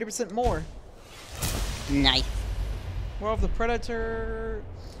 Heals 30% more. Nice. More of the Predator.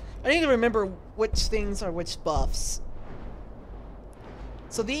 I need to remember which things are which buffs.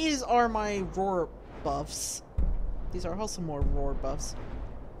 So these are my roar buffs. These are also more roar buffs.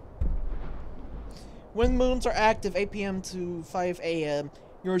 When moons are active 8 p.m. to 5 a.m.,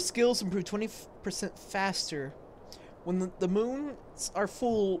 your skills improve 20% faster. When the moons are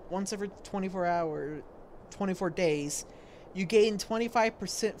full once every 24 days, you gain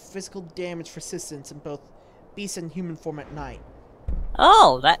 25% physical damage resistance in both beast and human form at night.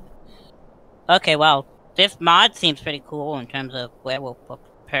 Oh, that... Okay, well, this mod seems pretty cool in terms of werewolf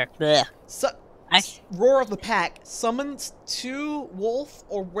perk. Blech. Roar of the Pack summons 2 wolf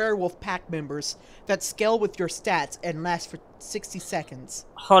or werewolf pack members that scale with your stats and last for 60 seconds.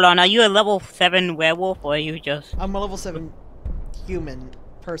 Hold on, are you a level 7 werewolf or are you just... I'm a level 7 human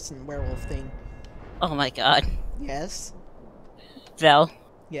person werewolf thing. Oh my god. Yes. Zell.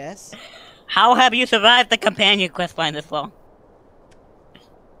 Yes. How have you survived the companion questline this long?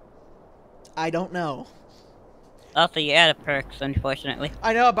 I don't know. Also, you added perks, unfortunately.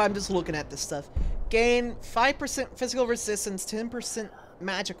 I know, but I'm just looking at this stuff. Gain 5% physical resistance, 10%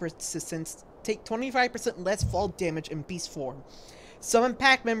 magic resistance, take 25% less fall damage in beast form. Summon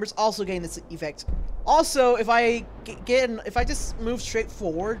pack members also gain this effect. Also, if I just move straight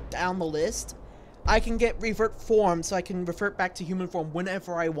forward down the list, I can get revert form, so I can revert back to human form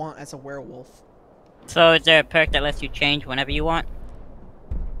whenever I want as a werewolf. So is there a perk that lets you change whenever you want?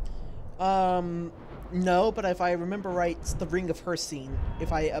 No, but if I remember right, it's the Ring of Hersine.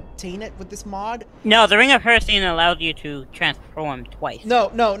 If I obtain it with this mod... No, the Ring of Hersine allows you to transform twice. No.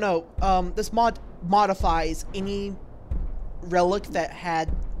 This mod modifies any relic that had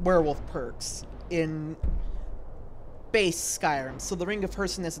werewolf perks in base Skyrim. So the Ring of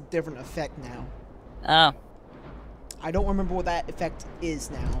Hersine has a different effect now. Oh. I don't remember what that effect is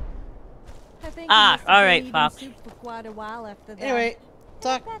now. Alright, Fox. For quite a while after that. Anyway,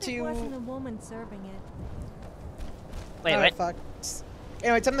 talk to to... It wasn't a woman serving it. Wait, Alright, what? Fox.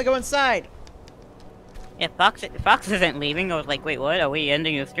 Anyway, time to go inside. Yeah, Fox isn't leaving. I was like, wait, what? Are we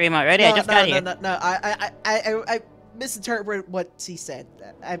ending the stream already? No, I just got here. No. I misinterpreted what he said.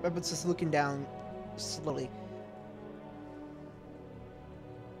 I was just looking down slowly.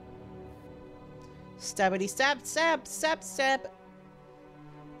 Stabbity stab, stab, stab, stab.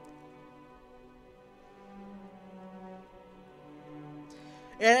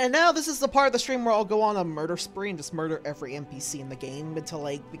 And now this is the part of the stream where I'll go on a murder spree and just murder every NPC in the game until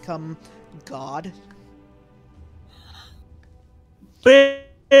I become God.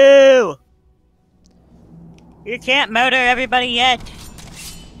 Boo! You can't murder everybody yet.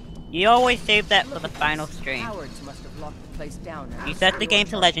 You always save that for the final stream. Cowards must have locked the place down. You set the game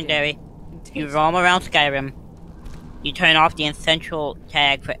to legendary. You roam around Skyrim. You turn off the essential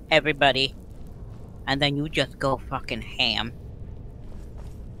tag for everybody. And then you just go fucking ham.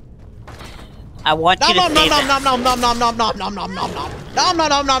 I want you to save that.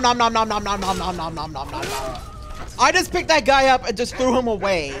 I just picked that guy up and just threw him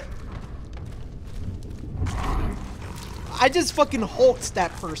away. I just fucking hulked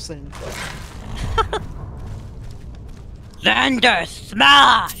that person. Xander,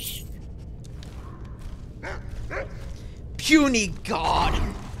 smash! Puny god.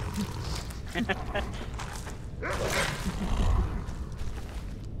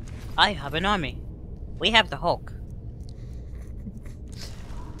 I have an army. We have the Hulk.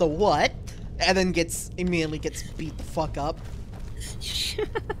 The what? And then immediately gets beat the fuck up.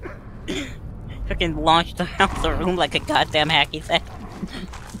 Freaking launched around the room like a goddamn hacky sack.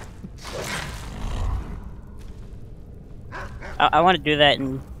 I want to do that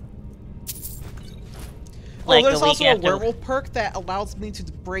in like there's a week also after. a werewolf perk that allows me to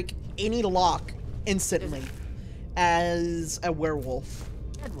break any lock instantly as a werewolf.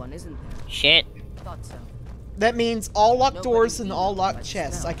 Had one, isn't there? Shit. Thought so. That means all locked doors and all locked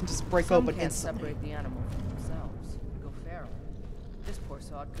chests I can just break Some open can't instantly. separate the animal from themselves. Go feral. This poor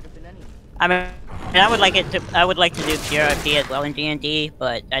sod could have been anything. I mean, I would like to do pure RP as well in D&D,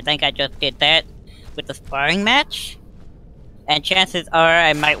 but I think I just did that with the sparring match. And chances are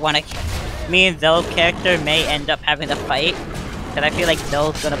I might want to... Me and Zell's character may end up having a fight. Because I feel like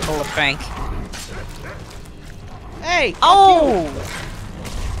Zell's gonna pull a prank. Hey! Oh!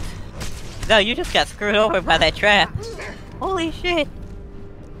 Zell, you just got screwed over by that trap. Holy shit.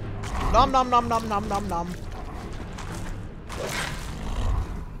 Nom nom nom nom nom nom nom.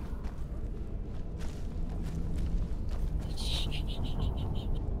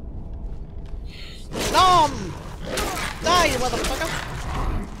 Nom! Die, you motherfucker!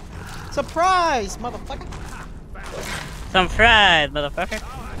 Surprise, motherfucker! Some fries, motherfucker.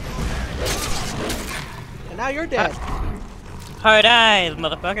 And now you're dead. Hard eyes,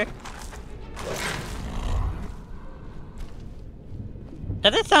 motherfucker.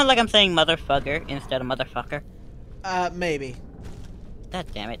 Does it sound like I'm saying motherfucker instead of motherfucker? Maybe. God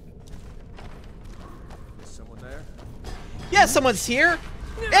damn it. Is someone there? Yeah, someone's here!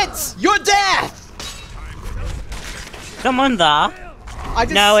 It's your death! someone there?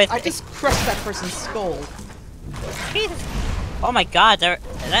 I just crushed that person's skull. Jesus. Oh my god,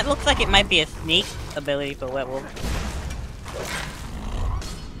 that looks like it might be a sneak ability for werewolf.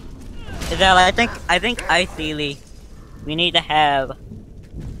 Isabel, I think ideally we need to have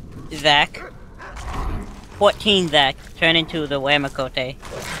Zach, 14 Zach, turn into the Wamakote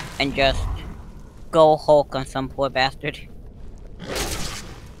and just go Hulk on some poor bastard.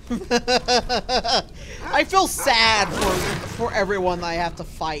 I feel sad for everyone I have to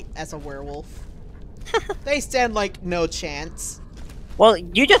fight as a werewolf. They stand like no chance. Well,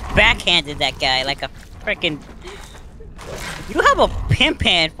 you just backhanded that guy like a freaking. You have a pimp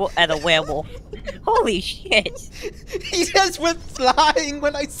hand as a werewolf. Holy shit! He just went flying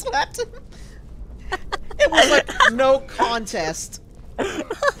when I slapped him. It was like no contest.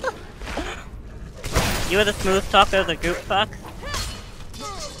 You were the smooth talker of the group, fuck.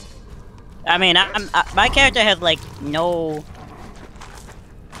 I mean, my character has like no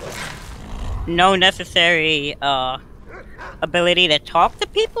necessary ability to talk to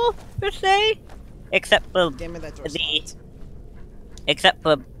people per se, except for Damn it, that door's locked. Except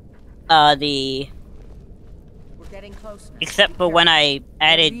for when I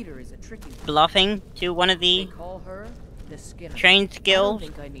added bluffing to one of the trained skills. I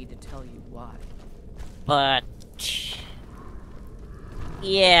don't think I need to tell you why. But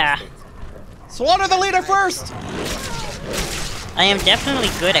yeah. Slaughter the leader first! I am definitely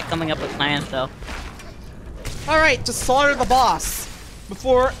good at coming up with plans, though. Alright, just slaughter the boss.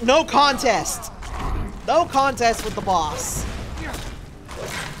 Before... No contest! No contest with the boss.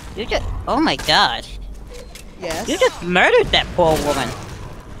 You just... Oh my god. Yes? You just murdered that poor woman.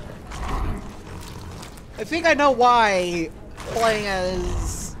 I think I know why playing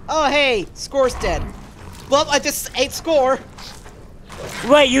as... Oh hey, Score's dead. Well, I just ate Score.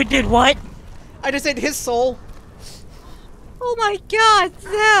 Wait, you did what? I just ate his soul. Oh my god,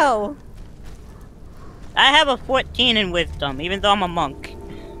 no! I have a 14 in wisdom, even though I'm a monk.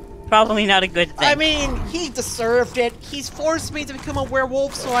 Probably not a good thing. I mean, he deserved it. He's forced me to become a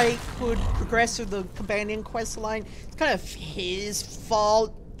werewolf so I could progress through the companion quest line. It's kind of his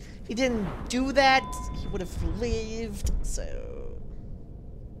fault. If he didn't do that, he would have lived, so...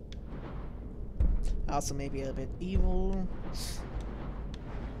 Also maybe a bit evil.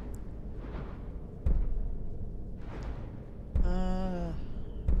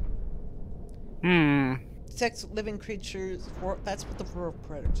 Detects living creatures. That's what the roar of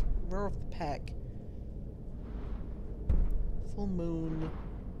predator. Roar of the pack. Full moon.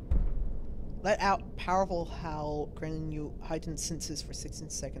 Let out powerful howl, granting you heightened senses for 16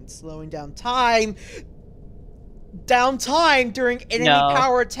 seconds, slowing down time. Down time during enemy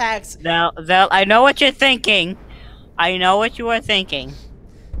power attacks. No, I know what you're thinking. I know what you are thinking.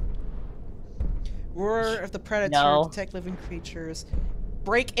 Roar of the predator. Detect living creatures.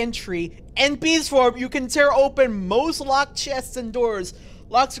 Break entry. In beast form, you can tear open most locked chests and doors.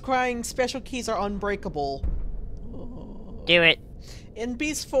 Locks requiring special keys are unbreakable. Do it. In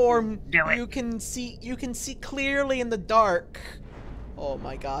beast form, you can see clearly in the dark. Oh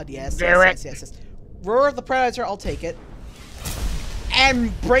my god, yes. Yes. Roar of the predator, I'll take it.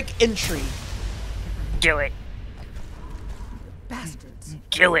 And break entry. Do it. Bastards.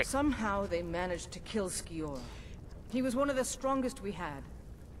 Do it. Somehow they managed to kill Skiora. He was one of the strongest we had.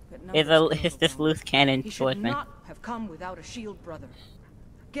 But It's this loose cannon he should swordsman. not have come without a shield brother.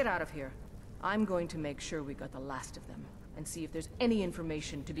 Get out of here. I'm going to make sure we got the last of them and see if there's any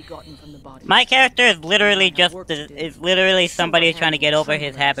information to be gotten from the bodies. My character is literally somebody trying to get over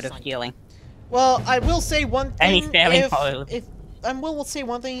his habit of stealing. Well, I will say one thing. And he's failing I will say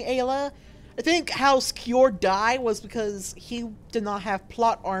one thing, Ayla. I think how Skior died was because he did not have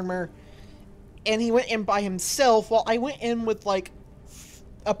plot armor, and he went in by himself, while I went in with like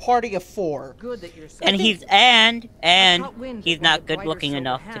a party of 4. Good that you're and he's not good looking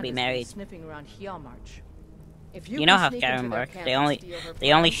enough to be married. You know how Skyrim works.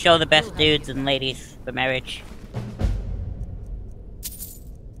 They only show the best dudes and ladies for marriage.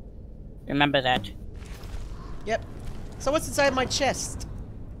 Remember that. Yep. So what's inside my chest?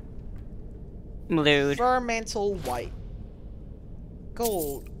 Lewd. Fur mantle white.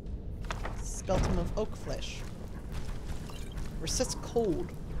 Gold. Skeleton of oak flesh. Resists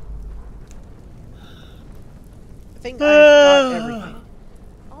cold. I think I've got everything.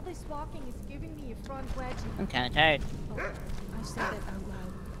 All this walking is giving me a front wedgie. I'm kinda tired. Oh, I said that out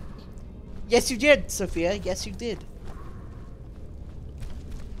loud. Yes, you did, Sophia. Yes, you did.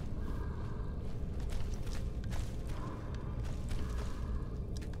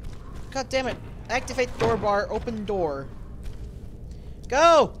 God damn it. Activate door bar, open door.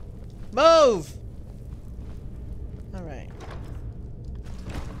 Go! Move! Alright.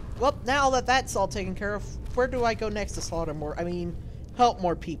 Well, now that that's all taken care of, where do I go next to slaughter more? I mean, help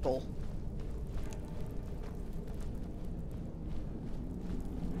more people.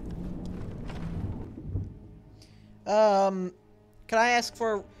 Can I ask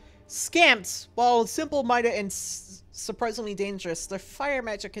for scamps? While simple-minded and surprisingly dangerous, their fire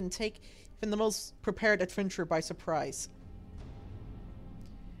magic can take even the most prepared adventurer by surprise.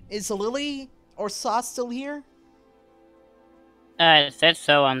 Is Lily or Sauce still here? It said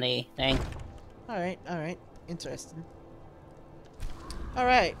so on the thing. Alright. Interesting.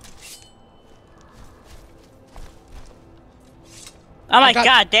 Alright. Oh my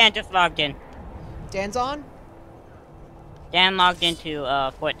god, Dan just logged in. Dan's on? Dan logged into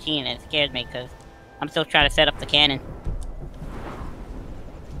 14 and it scared me because I'm still trying to set up the cannon.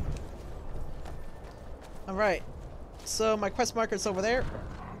 Alright. So my quest marker's over there.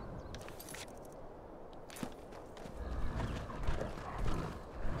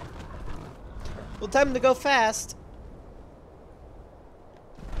 Well, time to go fast.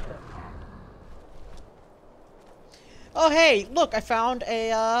 Oh hey, look, I found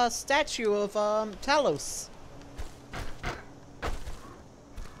a statue of Talos.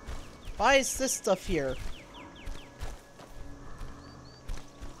 Why is this stuff here?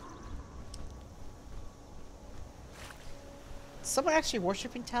 Is someone actually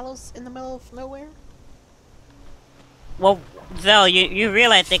worshipping Talos in the middle of nowhere? Well, Zell, you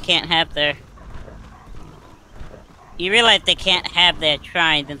realize they can't have their... You realize they can't have their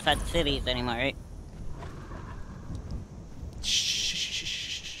shrines inside the cities anymore, right?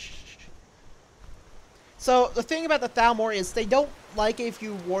 So, the thing about the Thalmor is they don't like if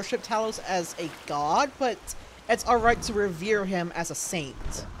you worship Talos as a god, but it's alright to revere him as a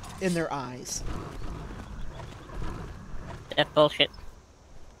saint in their eyes. That's bullshit.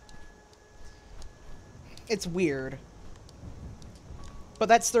 It's weird. But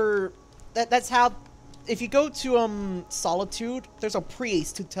that's their... That's how... If you go to, Solitude, there's a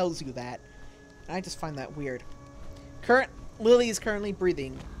priest who tells you that. And I just find that weird. Lily is currently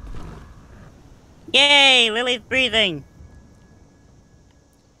breathing. Yay! Lily's breathing!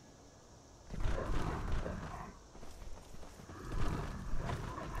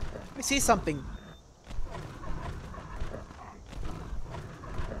 I see something.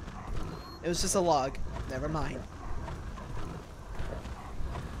 It was just a log. Never mind.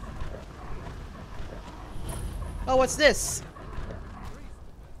 Oh, what's this?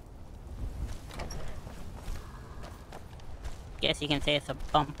 Guess you can say it's a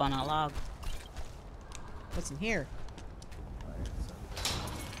bump on a log. What's in here?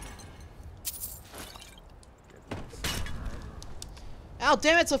 Ow,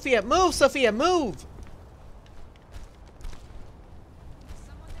 damn it, Sophia! Move, Sophia, move!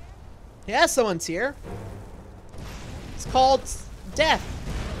 Yeah, someone's here. It's called death.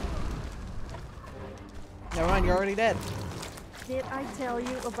 Never mind, you're already dead. Did I tell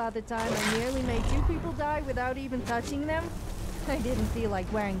you about the time I nearly made 2 people die without even touching them? I didn't feel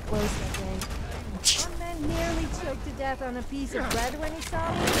like wearing clothes that day. One man nearly choked to death on a piece of bread when he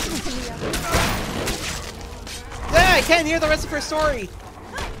saw me. Yeah, I can't hear the rest of her story.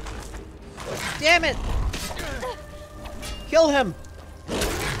 Damn it! Kill him!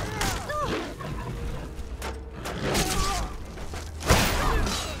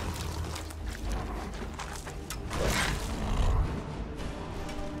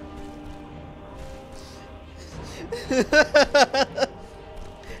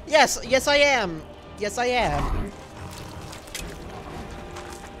 Yes, I am. Yes, I am.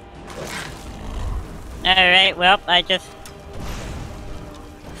 Alright, well, I just...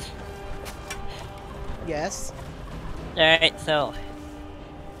 Yes. Alright, so...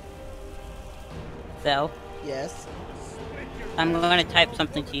 Yes. I'm gonna type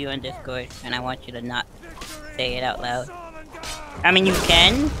something to you on Discord, and I want you to not say it out loud. I mean, you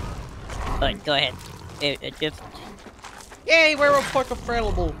can, but go ahead. It just... Yay, werewolf perk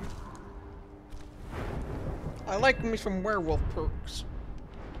available. I like me some werewolf perks.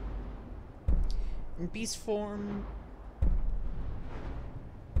 In beast form.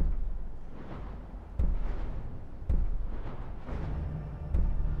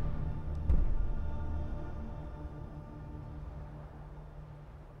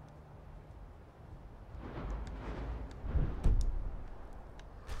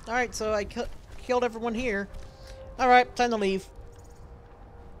 Alright, so I killed everyone here. Alright, time to leave.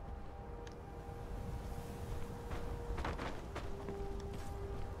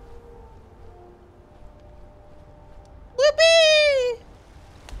 Whoopee!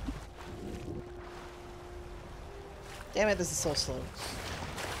 Damn it, this is so slow.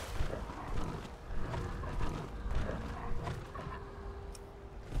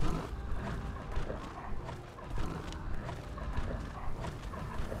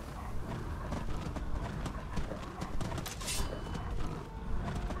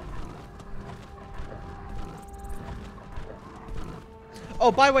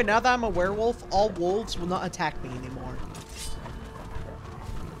 Oh, by the way, now that I'm a werewolf, all wolves will not attack me anymore.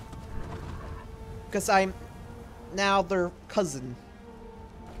 Because I'm now their cousin.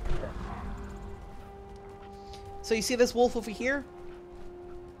 So you see this wolf over here?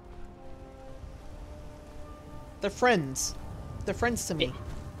 They're friends. They're friends to me.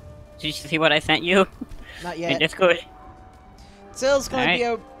 Did you see what I sent you? Not yet. In Discord. Zill's gonna be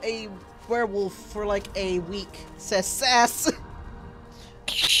a werewolf for like a week, says Sass.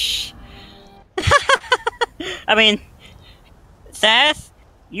 I mean, Sass,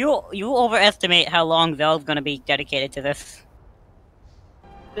 you overestimate how long Zell's gonna be dedicated to this.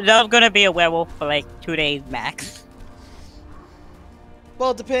 Zell's gonna be a werewolf for like 2 days max.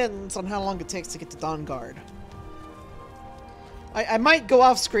 Well, it depends on how long it takes to get to Dawnguard. I might go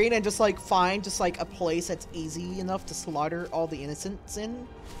off screen and just like find just like a place that's easy enough to slaughter all the innocents in,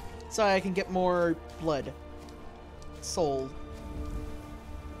 so I can get more blood. Soul.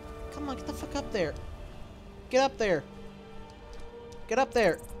 Come on, get the fuck up there. Get up there. Get up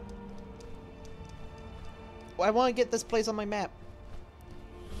there. I want to get this place on my map.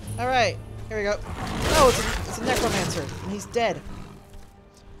 Alright, here we go. Oh, it's a necromancer, and he's dead.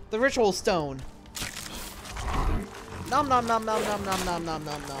 The ritual stone. Nom nom nom nom nom nom nom nom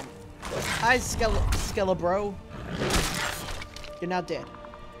nom nom. Hi, Skelebro. You're now dead.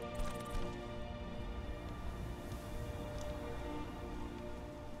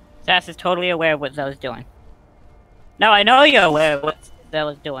 Sass is totally aware of what Zell is doing. No, I know you're aware of what Zell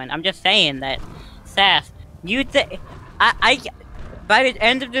is doing. I'm just saying that, Sass, you think... by the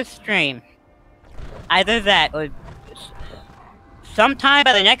end of this stream, either that or sometime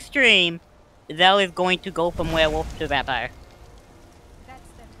by the next stream, Zell is going to go from werewolf to vampire.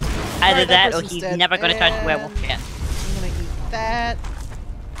 Either that or he's never going to touch werewolf again. I'm going to eat that.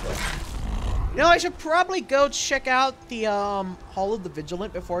 You know, I should probably go check out the Hall of the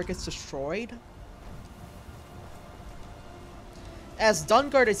Vigilant before it gets destroyed. As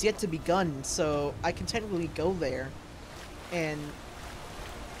Dawnguard is yet to begun, so I can technically go there. And...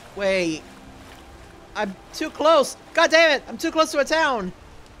 wait. I'm too close! God damn it! I'm too close to a town!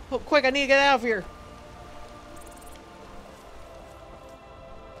 Oh, quick, I need to get out of here!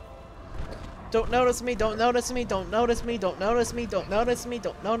 Don't notice me, don't notice me, don't notice me, don't notice me, don't notice me,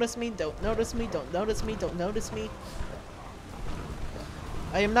 don't notice me, don't notice me, don't notice me, don't notice me.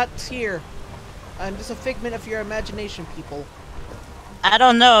 I am not here. I'm just a figment of your imagination, people. I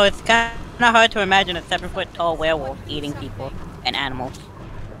don't know, it's kind of hard to imagine a 7-foot-tall werewolf eating people and animals.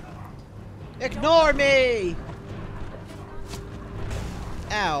 Ignore me!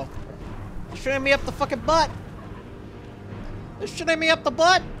 Ow. You're shooting me up the fucking butt! You're shooting me up the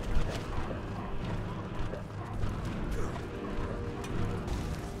butt!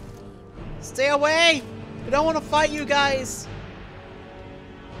 Stay away! I don't want to fight you guys!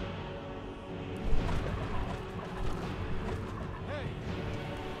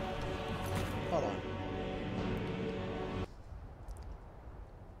 Hold on.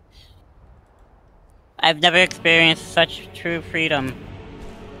 I've never experienced such true freedom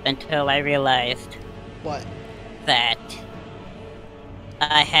until I realized... what? That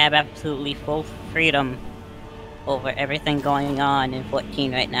I have absolutely full freedom over everything going on in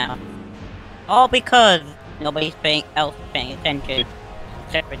 14 right now. All because nobody's paying attention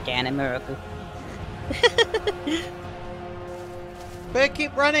except for Dan and Muraku. But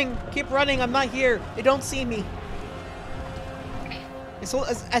keep running! Keep running! I'm not here! They don't see me!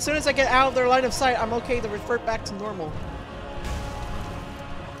 As soon as I get out of their line of sight, I'm okay to revert back to normal.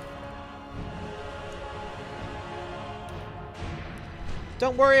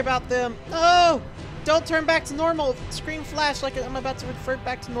 Don't worry about them. Oh! Don't turn back to normal! Screen flash like I'm about to revert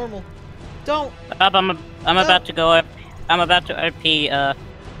back to normal. Don't! I'm about to go up. I'm about to RP,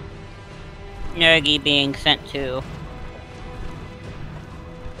 Nergi being sent to...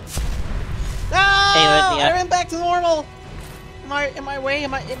 No! I ran back to normal! Am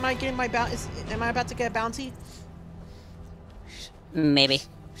I getting my bounty? Am I about to get a bounty? Maybe.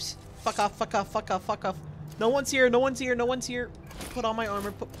 Fuck off, fuck off, fuck off, fuck off. No one's here, no one's here, no one's here. Put on my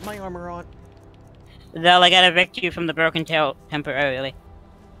armor, put my armor on. Though I gotta evict you from the Broken Tail temporarily.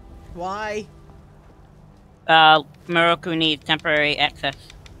 Why? Muraku needs temporary access.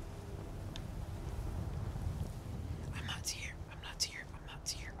 I'm not here, I'm not here, I'm not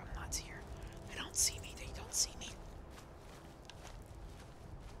here, I'm not here. They don't see me, they don't see me.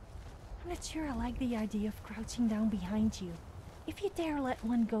 I'm not sure I like the idea of crouching down behind you. If you dare let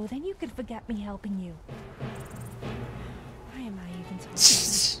one go, then you could forget me helping you. Why am I even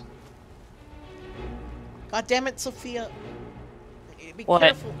talking? God damn it, Sophia. Be what?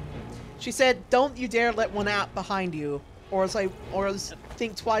 Careful. She said, don't you dare let one out behind you. Or else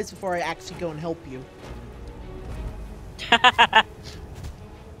think twice before I actually go and help you.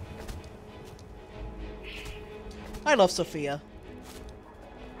 I love Sophia.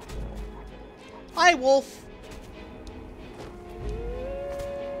 Hi, Wolf.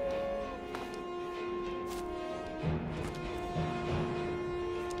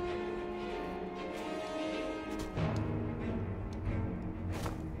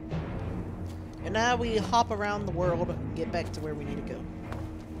 And now we hop around the world and get back to where we need to go.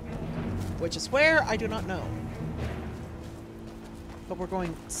 Which is where? I do not know. But we're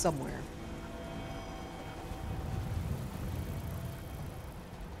going somewhere.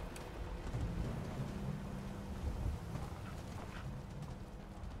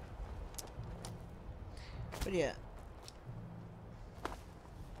 But yeah.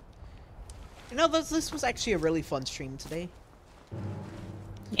 You know, this was actually a really fun stream today.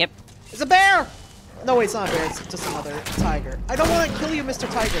 Yep. It's a bear! No, wait, it's not a bear. It's just another tiger. I don't want to kill you,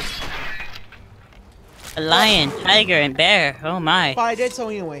 Mr. Tiger. A lion, tiger, and bear. Oh my. But I did so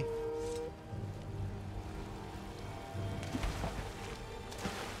anyway.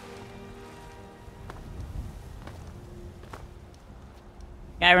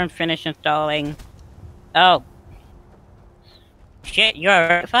 Skyrim finished installing. Oh. Shit,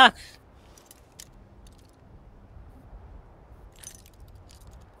 you're a fox.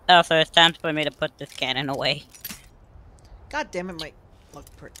 Oh, so it's time for me to put this cannon away. God damn it, my luck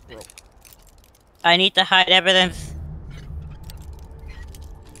broke. I need to hide evidence.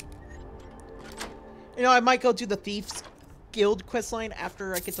 You know, I might go do the Thieves Guild questline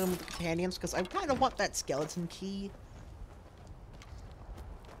after I get done with the companions, because I kind of want that skeleton key.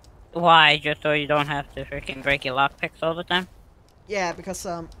 Why? Just so you don't have to freaking break your lockpicks all the time? Yeah, because,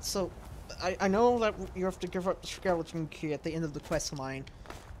 so, I know that you have to give up the skeleton key at the end of the quest line,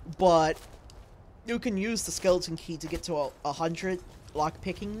 but you can use the skeleton key to get to 100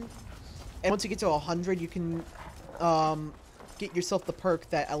 lockpicking, and once you get to 100, you can, get yourself the perk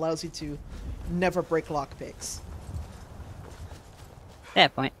that allows you to never break lockpicks. Fair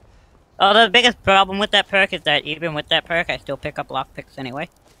point. Although the biggest problem with that perk is that even with that perk, I still pick up lockpicks anyway.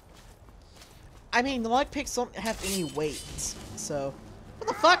 I mean, the lockpicks don't have any weight, so... What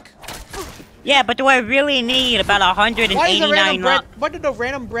the fuck? Yeah, but do I really need about 189 lock... Why did a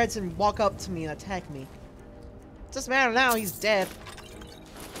random Bredson walk up to me and attack me? Doesn't matter now, he's dead.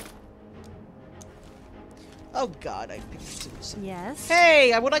 Oh god, I picked two. Yes?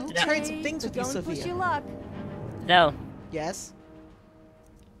 Hey, I would like to trade some things with you, Don't Sophia. push your luck. So, Yes?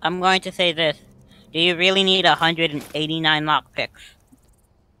 I'm going to say this. Do you really need 189 lockpicks?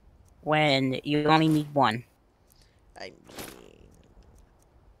 When you only need one? I mean...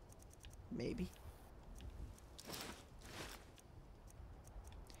 Maybe.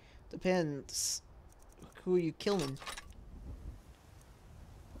 Depends. Who are you killing?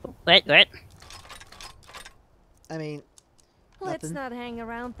 What? I mean... Let's nothing. not hang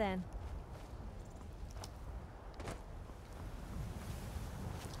around then.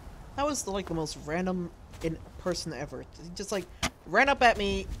 That was like the most random person ever. He just like ran up at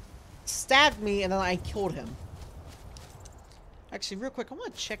me, stabbed me, and then I killed him. Actually, real quick, I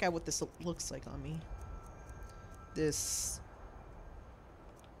want to check out what this looks like on me. This...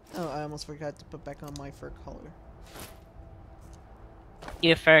 Oh, I almost forgot to put back on my fur collar.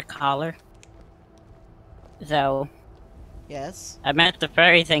 Your fur collar? So... Yes? I meant the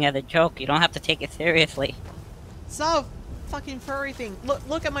furry thing as a joke. You don't have to take it seriously. It's not a fucking furry thing.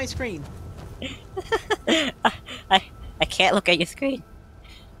 Look at my screen. I can't look at your screen.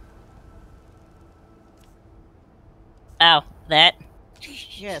 Oh, that?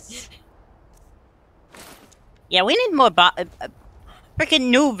 Yes. Yeah, we need more freaking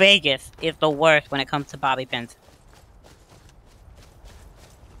New Vegas is the worst when it comes to bobby pins.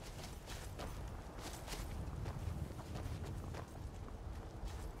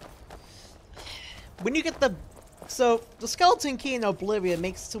 When you get the... So, the skeleton key in Oblivion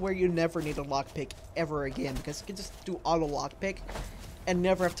makes it to where you never need a lockpick ever again, because you can just do auto lockpick and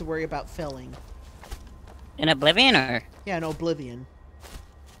never have to worry about failing. In Oblivion, or? Yeah, in Oblivion.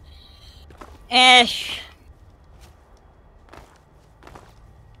 Ish.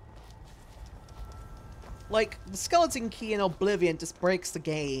 Like, the skeleton key in Oblivion just breaks the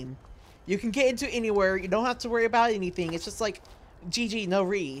game. You can get into anywhere, you don't have to worry about anything, it's just like, GG, no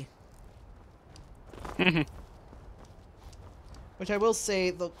re. Which I will say,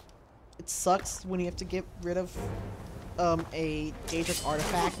 it sucks when you have to get rid of a dangerous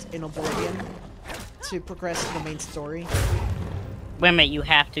artifact in Oblivion to progress to the main story. Wait a minute, you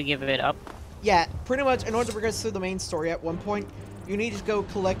have to give it up? Yeah, pretty much, in order to progress through the main story at one point, you need to go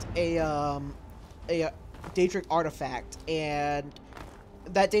collect a Daedric artifact, and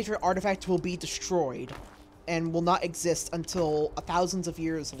that Daedric artifact will be destroyed and will not exist until thousands of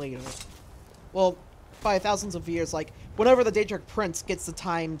years later. Well, by thousands of years, like, whenever the Daedric Prince gets the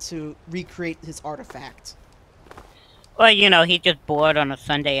time to recreate his artifact. Well, you know, he's just bored on a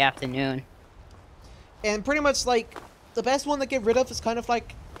Sunday afternoon. And pretty much, like, the best one to get rid of is kind of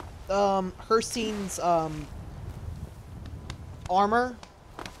like, Herstein's, armor.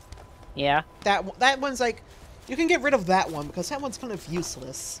 Yeah. That one's like, you can get rid of that one, because that one's kind of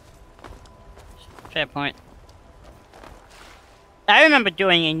useless. Fair point. I remember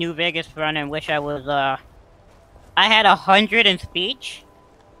doing a New Vegas run in which I was, I had 100 in speech,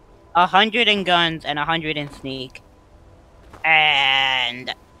 100 in guns, and 100 in sneak.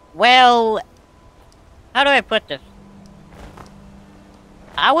 And, well, how do I put this?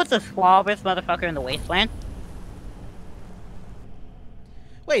 I was the suavest motherfucker in the wasteland.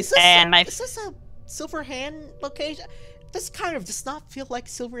 Wait, is this, and is this a Silver Hand location? This kind of does not feel like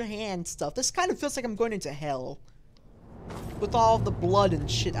Silver Hand stuff. This kind of feels like I'm going into hell. With all the blood and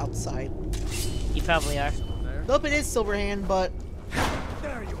shit outside. You probably are. Nope, it is Silver Hand, but...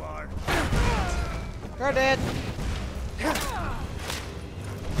 There you are. You're dead.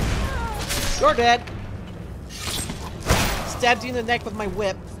 You're dead. Stabbed you in the neck with my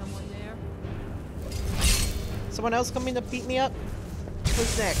whip. Someone there? Someone else coming to beat me up?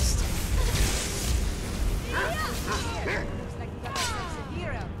 Who's next? Looks like you got yourself a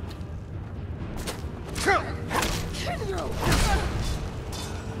hero.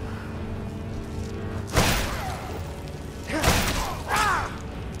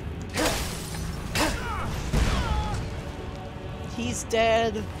 He's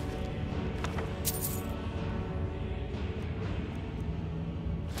dead.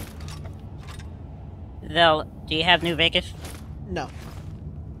 Though, do you have New Vegas? No.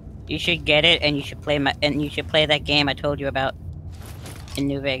 You should get it, and you should play that game I told you about in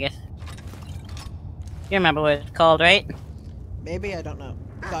New Vegas. You remember what it's called, right? Maybe, I don't know.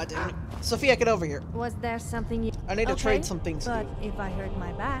 God damn it. Sophia, get over here. Was there something you... I need to trade some things but with if I hurt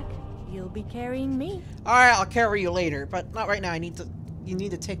my back, you'll be carrying me. Alright, I'll carry you later, but not right now. You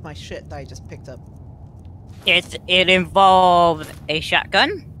need to take my shit that I just picked up. It involved a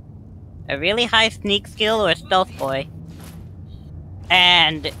shotgun, a really high sneak skill, or a stealth boy.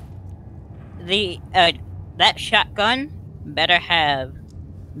 And that shotgun better have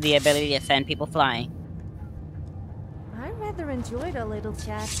the ability to send people flying. I rather enjoyed a little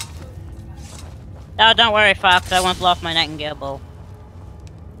chat. Oh, don't worry, Fox. I once lost my nightingale bow.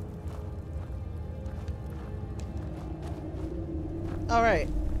 Alright.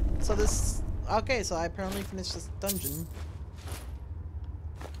 So this... Okay, so I apparently finished this dungeon.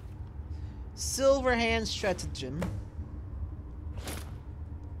 Silver Hand Stratagem.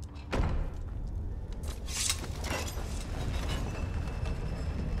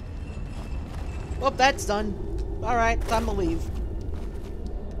 Well, that's done. Alright, time to leave.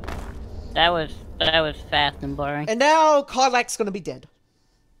 That was fast and boring. And now, Karlach's gonna be dead.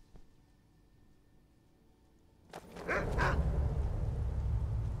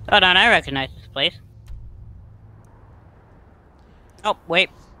 Hold on, I recognize this place. Oh,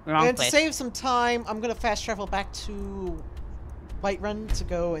 wait. Wrong And place. to save some time, I'm gonna fast travel back to Whiterun to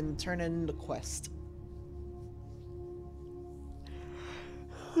go and turn in the quest.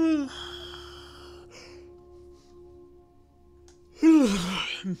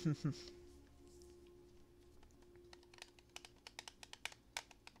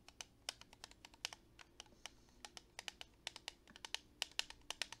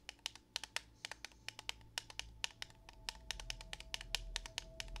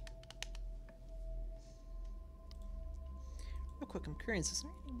 Real quick, I'm curious, is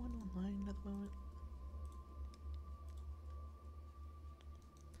there anyone online at the moment?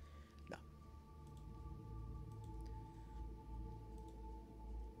 No.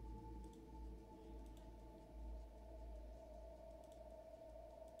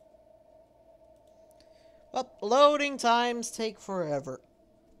 Well, loading times take forever.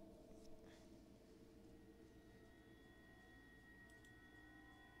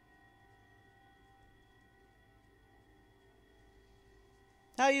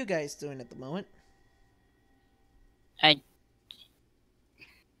 How are you guys doing at the moment?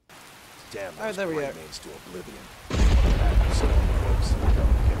 Damn, Alright, there we are. Remains to oblivion. That so close. Don't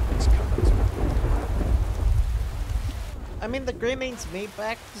care what's coming. I mean, the Greymanes made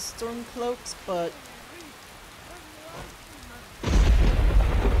back the Stormcloaks, but...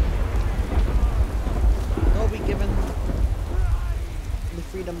 they'll be given the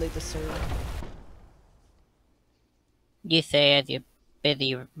freedom they deserve. You say as you're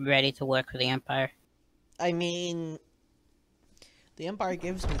busy, ready to work for the Empire. I mean... The Empire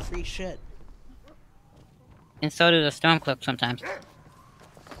gives me free shit. And so do the Stormcloaks sometimes.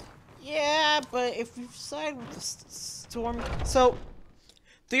 Yeah, but if you side with the storm, so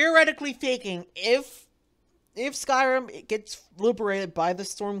theoretically speaking, if Skyrim gets liberated by the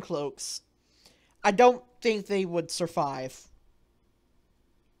Stormcloaks, I don't think they would survive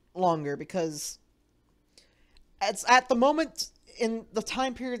longer, because at the moment in the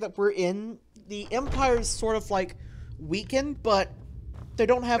time period that we're in, the Empire is sort of like weakened, but they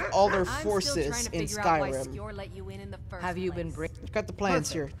don't have all their forces in Skyrim. Have you been I've got the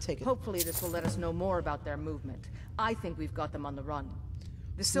plans here. Take it. Hopefully this will let us know more about their movement. I think we've got them on the run.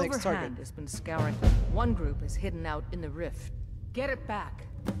 The Silver Next target. Hand has been scouring. One group is hidden out in the rift. Get it back,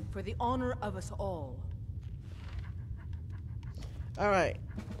 for the honor of us all. Alright.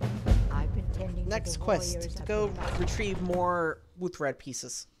 I've been tending Next to the quest, warriors to up go in the back. retrieve more Wuthred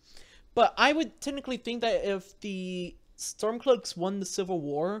pieces. But I would technically think that if the Stormcloaks won the Civil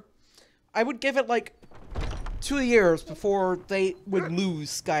War, I would give it like 2 years before they would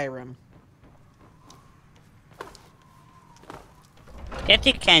lose Skyrim. Yes,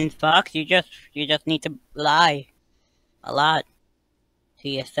 you can, Fox. You just need to lie a lot to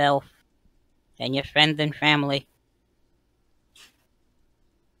yourself and your friends and family.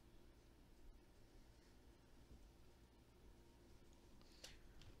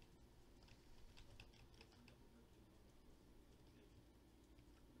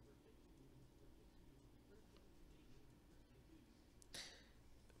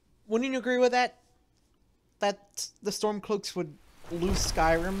 Wouldn't you agree with that? That the Stormcloaks would lose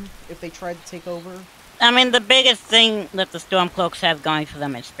Skyrim if they tried to take over? I mean, the biggest thing that the Stormcloaks have going for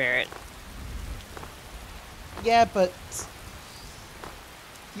them is spirit. Yeah, but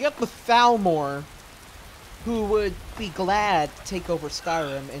you have the Thalmor, who would be glad to take over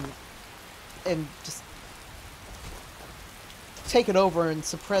Skyrim and just take it over and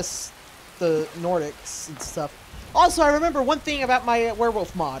suppress the Nordics and stuff. Also, I remember one thing about my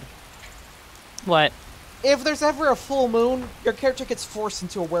werewolf mod. What? If there's ever a full moon, your character gets forced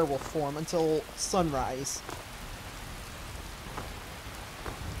into a werewolf form until sunrise.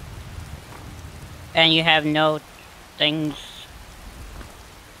 And you have no things.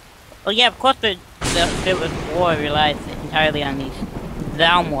 Well, yeah, of course the Civil War relies entirely on these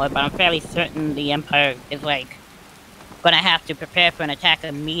Thalmor, but I'm fairly certain the Empire is like gonna have to prepare for an attack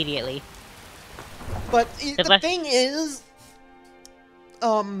immediately. But the thing is,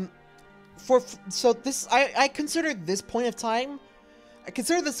 I consider this point of time, I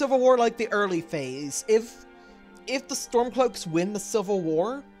consider the Civil War like the early phase. If the Stormcloaks win the Civil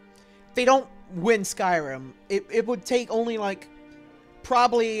War, they don't win Skyrim. It would take only like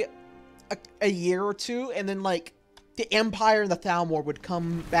probably a year or two, and then like the Empire and the Thalmor would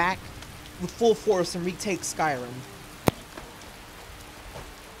come back with full force and retake Skyrim.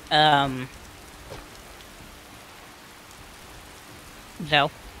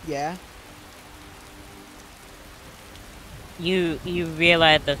 So? Yeah? You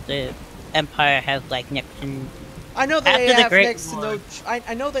realize that the Empire has like next to... I know that they have next War. to no...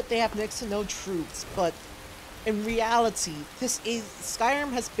 I know that they have next to no troops, but in reality,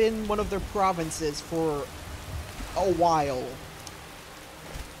 Skyrim has been one of their provinces for a while.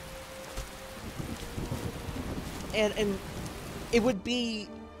 And it would be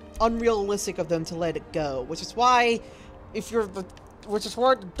unrealistic of them to let it go, which is why the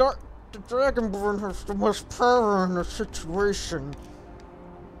Dragonborn has the most power in the situation.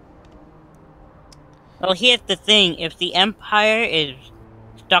 Well, here's the thing. If the Empire is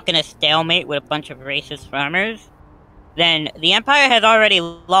stuck in a stalemate with a bunch of racist farmers, then the Empire has already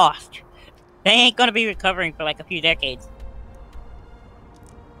lost. They ain't gonna be recovering for like a few decades.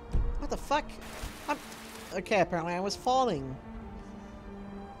 What the fuck? Okay, apparently I was falling.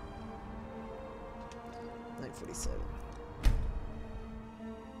 9:47.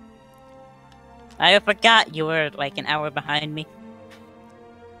 I forgot you were like an hour behind me.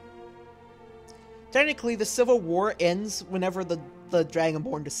 Technically, the Civil War ends whenever the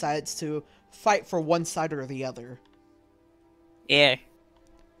Dragonborn decides to fight for one side or the other. Yeah.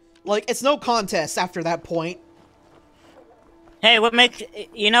 Like, it's no contest after that point. Hey, what makes...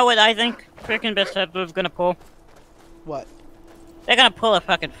 You know what I think frickin' Bethesda's gonna pull? What? They're gonna pull a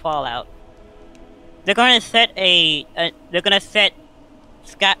fucking Fallout. They're gonna set they're gonna set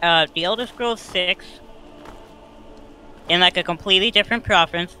The Elder Scrolls 6 in like a completely different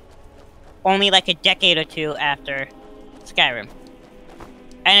province, only like a decade or two after Skyrim.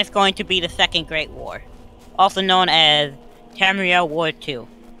 And it's going to be the Second Great War, also known as Tamriel War 2.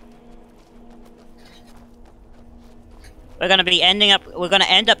 We're gonna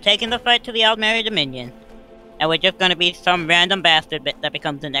end up taking the fight to the Aldmeri Dominion, and we're just gonna be some random bastard that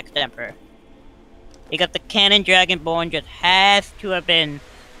becomes the next emperor. Because the canon Dragonborn just has to have been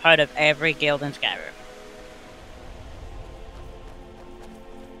part of every guild in Skyrim.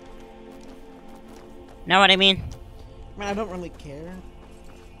 Know what I mean? Man, I don't really care.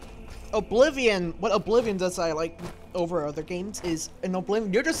 Oblivion, what Oblivion does I like over other games is, in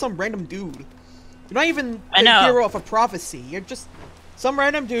Oblivion, you're just some random dude. You're not even the hero of a prophecy. You're just some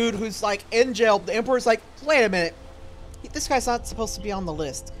random dude who's like in jail. The Emperor's like, wait a minute, this guy's not supposed to be on the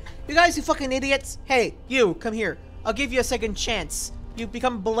list. You guys, you fucking idiots! Hey, you, come here. I'll give you a second chance. You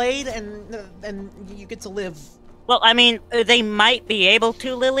become Blade, and you get to live. Well, I mean, they might be able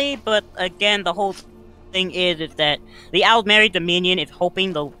to, Lily, but again, the whole thing is that the Aldmeri Dominion is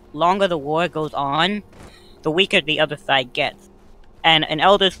hoping the longer the war goes on, the weaker the other side gets. And an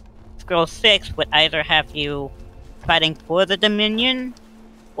Elder Scrolls 6 would either have you fighting for the Dominion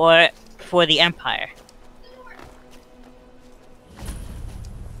or for the Empire.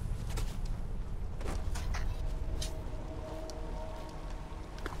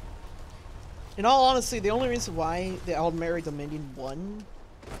 In all honesty, the only reason why the Aldmeri Dominion won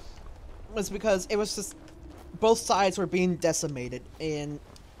was because it was just both sides were being decimated, and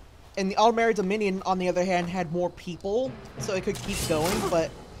the Aldmeri Dominion, on the other hand, had more people, so it could keep going,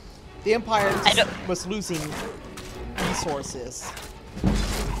 but the Empire was losing resources.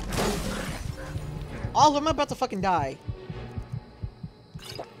 Oh, I'm about to fucking die.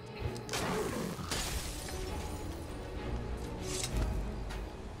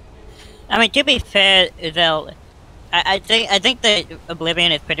 I mean, to be fair, Zel, I think that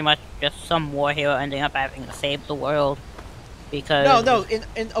Oblivion is pretty much just some war hero ending up having to save the world, because no,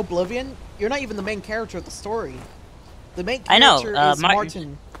 in Oblivion, you're not even the main character of the story. The main character is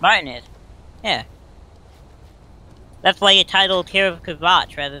Martin. Martin is, yeah. That's why you're titled Hero of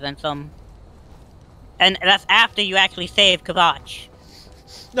Kvatch rather than some, and that's after you actually save Kvatch.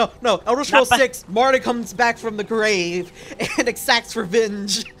 No, Elder Scrolls 6, Martin comes back from the grave and exacts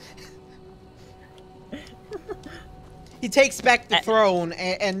revenge. He takes back the throne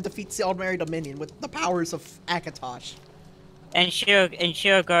and defeats the Aldmeri Dominion with the powers of Akatosh. And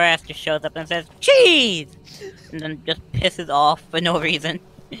Sheogorath just shows up and says, "Cheese!" and then just pisses off for no reason.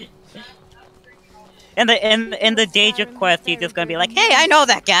 in the Daedric quest, he's just gonna be like, "Hey, I know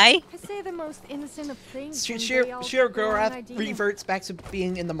that guy." I say the most innocent of things. Sheogorath reverts back to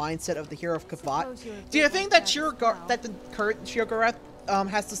being in the mindset of the hero of Kvatch. Do you think that the current Sheogorath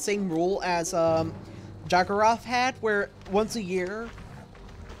has the same rule as Jagorath had, where once a year,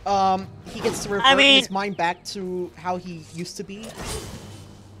 he gets to revert his mind back to how he used to be?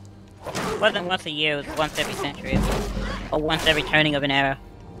 It wasn't once a year, it was once every century. Or once every turning of an era.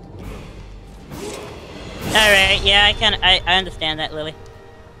 Alright, yeah, I understand that, Lily.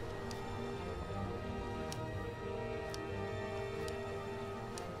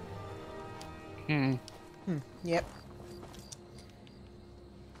 Yep.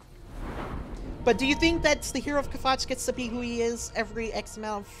 But do you think that the hero of Kvatch gets to be who he is every X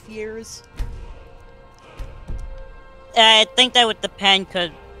amount of years? I think that would depend, because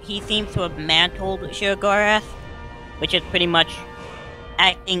he seems to have mantled Sheogorath, which is pretty much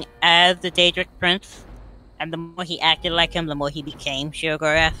acting as the Daedric Prince, and the more he acted like him, the more he became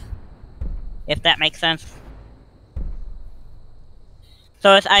Sheogorath. If that makes sense.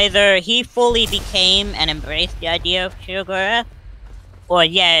 So it's either he fully became and embraced the idea of Sheogorath, or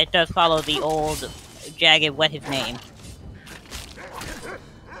yeah, it does follow the old jagged what his name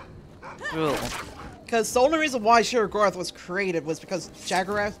rule. Because the only reason why Sheogorath was created was because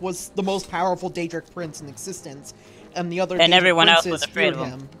Jagorath was the most powerful Daedric prince in existence, and the other and Daedric everyone else princes was afraid feared of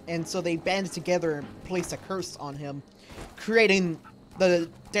him. And so they banded together and placed a curse on him, creating the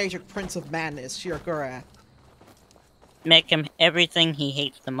Daedric Prince of Madness, Sheogorath. Make him everything he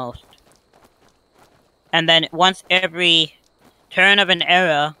hates the most. And then once every turn of an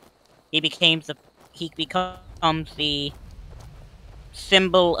era, he becomes the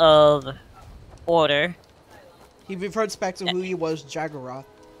symbol of order. He reverts back to who he was, Jagorath.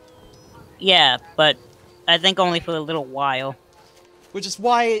 Yeah, but I think only for a little while. Which is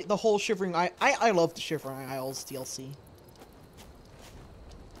why the whole Shivering Isles... I love the Shivering Isles DLC.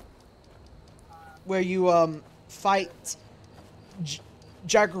 Where you, fight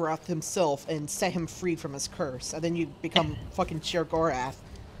Jagorath himself and set him free from his curse, and then you become fucking Sheogorath.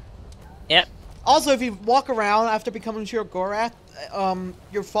 Yep. Also, if you walk around after becoming Sheogorath,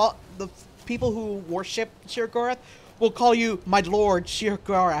 the people who worship Sheogorath will call you my lord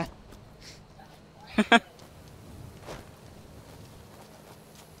Sheogorath.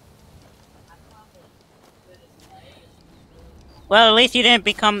 Well, at least you didn't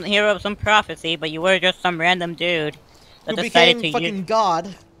become the hero of some prophecy, but you were just some random dude that Who decided became to fucking use...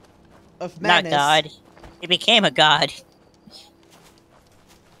 god of Not madness. god. He became a god.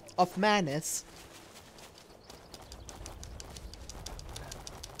 Of madness.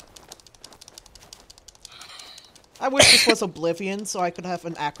 I wish this was Oblivion so I could have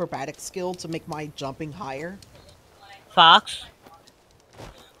an acrobatic skill to make my jumping higher. Fox?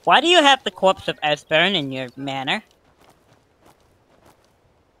 Why do you have the corpse of Esbern in your manor?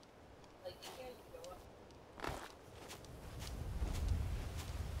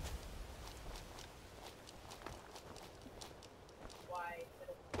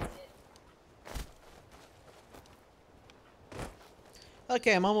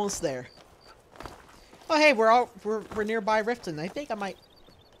 Okay, I'm almost there. Oh hey, we're nearby Riften. I think I might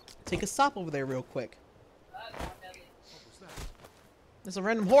take a stop over there real quick. There's a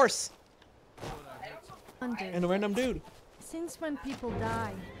random horse and a random dude. Since when people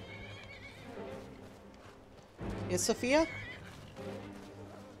die? Is Sophia?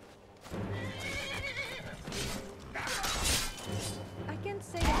 I can't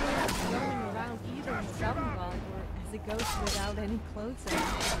say that it's roaming around either in Summerwald or as a ghost without any clothes on.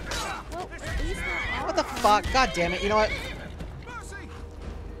 Well, at least not all What the fuck? God damn it! You know what?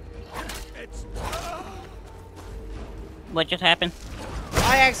 What just happened?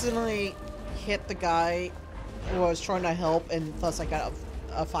 I accidentally hit the guy who I was trying to help, and thus I got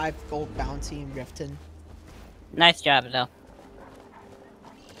a 5 gold bounty in Riften. Nice job, though.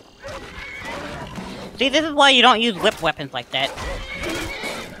 See, this is why you don't use whip weapons like that.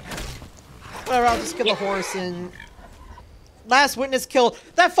 Whatever, I'll just kill the horse and... Last witness killed.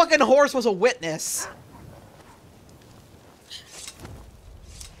 That fucking horse was a witness.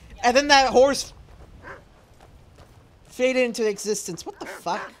 And then that horse faded into existence. What the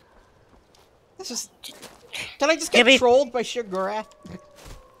fuck? That's just... Did I just get trolled by sheer graph?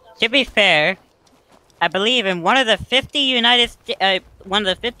 To be fair, I believe in one of the 50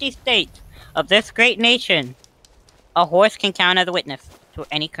 states of this great nation, a horse can count as a witness to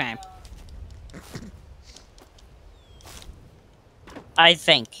any crime. I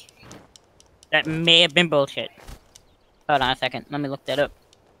think. That may have been bullshit. Hold on a second, let me look that up.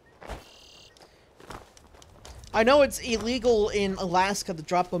 I know it's illegal in Alaska to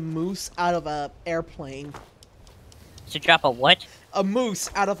drop a moose out of an airplane. To drop a what? A moose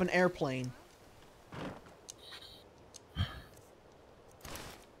out of an airplane.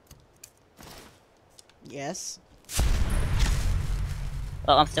 Yes.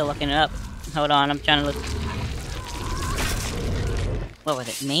 Well, I'm still looking it up. Hold on, I'm trying to look. What was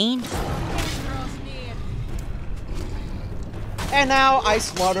it, Maine? And now I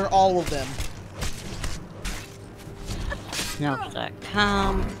slaughter all of them.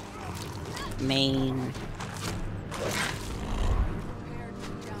 Snopes.com. Maine.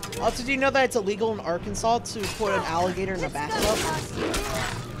 Also, do you know that it's illegal in Arkansas to put an alligator in a bathtub?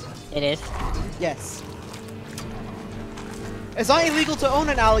 It is? Yes. It's not illegal to own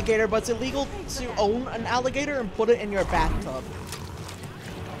an alligator, but it's illegal to own an alligator and put it in your bathtub.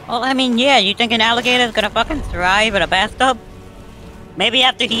 Well, I mean, yeah, you think an alligator is gonna fucking thrive in a bathtub? Maybe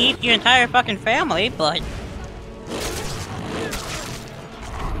after he eats your entire fucking family, but...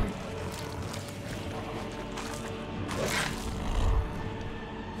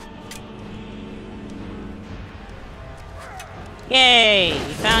 Yay!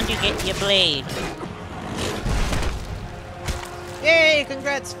 You found your blade. Yay!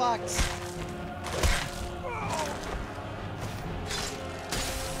 Congrats, Fox!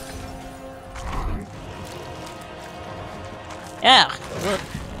 Yeah, look.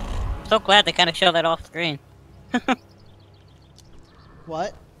 So glad they kind of show that off screen.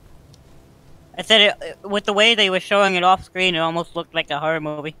 What? I said with the way they were showing it off screen, it almost looked like a horror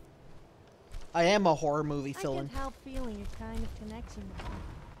movie. I am a horror movie villain. I can't help feeling a kind of connection with you.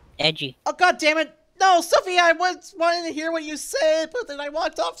 Edgy. Oh god damn it! No, Sophie, I was wanting to hear what you said, but then I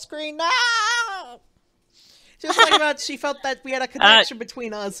walked off screen. No! Just like about she felt that we had a connection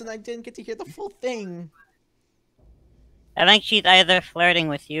between us, and I didn't get to hear the full thing. I think she's either flirting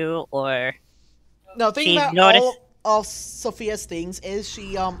with you or... No, the thing about all of Sophia's things is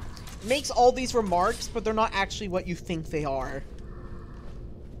she makes all these remarks, but they're not actually what you think they are.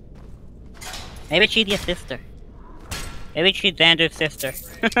 Maybe she's your sister. Maybe she's Xander's sister.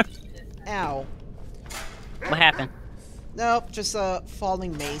 Ow. What happened? Nope, just a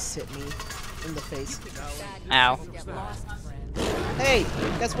falling mace hit me in the face. Ow. Hey,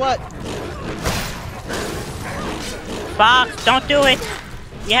 guess what? Fox, don't do it!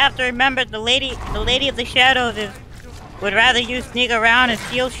 You have to remember the lady of the shadows would rather you sneak around and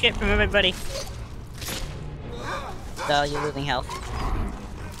steal shit from everybody. so you're losing health.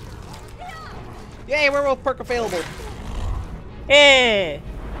 Yay, werewolf perk available. Hey!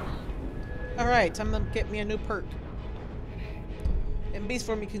 Alright, time to get me a new perk. In beast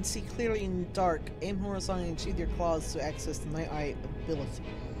form, you can see clearly in the dark. Aim horizontally and sheathe your claws to access the Night Eye ability.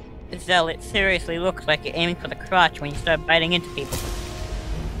 Zell, it seriously looks like you're aiming for the crotch when you start biting into people.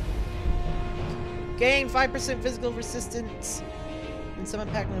 Gain 5% physical resistance. And some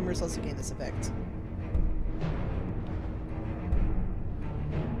pack members also gain this effect.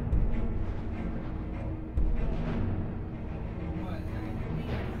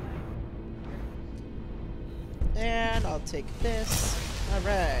 And I'll take this.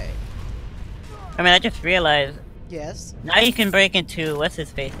 Alright. I mean, I just realized. Yes? Now you can break into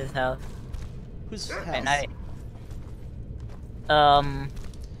what's-his-face's house. Whose house? At night.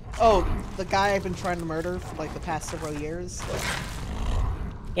 Oh, the guy I've been trying to murder for like the past several years.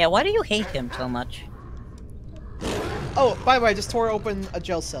 Yeah, why do you hate him so much? Oh, by the way, I just tore open a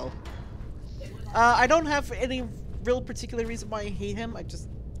jail cell. I don't have any real particular reason why I hate him. I just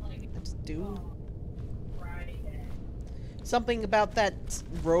do. Something about that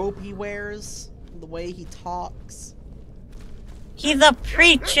robe he wears, the way he talks. He's a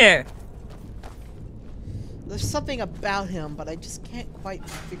preacher! There's something about him, but I just can't quite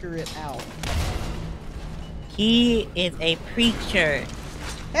figure it out. He is a preacher.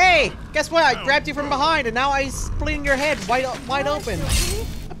 Hey! Guess what? I grabbed you from behind and now I'm splitting your head wide open.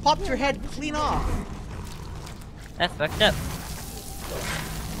 I popped your head clean off. That's fucked up.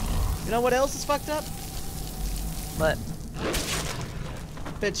 You know what else is fucked up? What?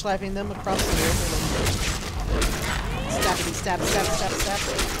 Bitch slapping them across the room. Stabbity stab, stab, stab, stab.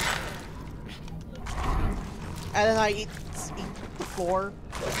 And then I eat the floor.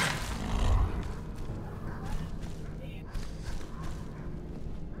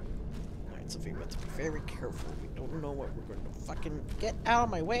 Alright, so we have to be very careful. We don't know what we're going to fucking get out of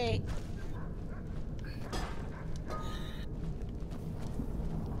my way.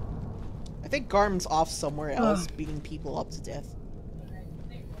 I think Garmin's off somewhere else beating people up to death.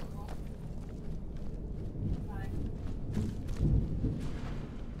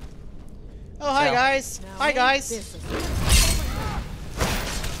 Oh, hi guys! Hi guys!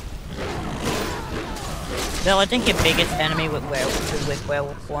 Though I think your biggest enemy with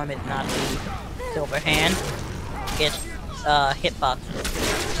werewolf form is not the silver hand. It's hitbox.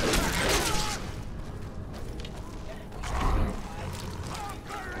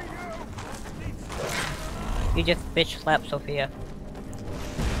 You just bitch slap Sophia.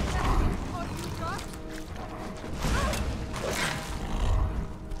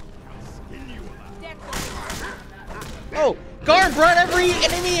 Oh, Garn brought every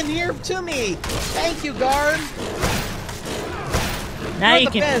enemy in here to me. Thank you, Garn. Now you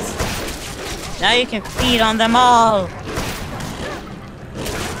can. Now you can feed on them all. Oh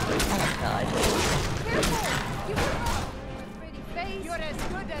my god. You're as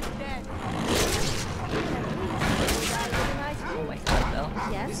good as dead. Oh my god, though.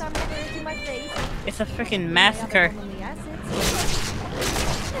 Yes, I'm referring to my face. It's a freaking massacre.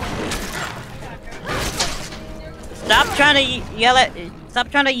 Stop trying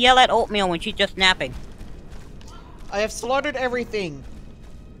to yell at Oatmeal when she's just napping. I have slaughtered everything.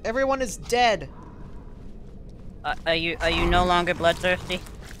 Everyone is dead. Are you no longer bloodthirsty?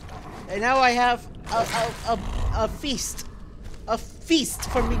 And now I have a feast. A feast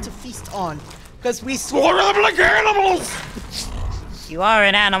for me to feast on. Because we slaughter them like animals! You are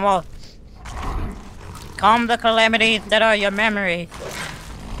an animal. Calm the calamities that are your memories.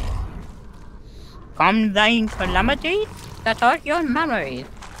 Calm thine calamities that are your memories.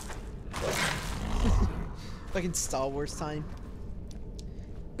 Fucking Star Wars time.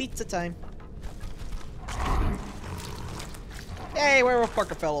 Pizza time. Hey, werewolf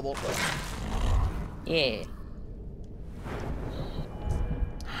park available. Yeah.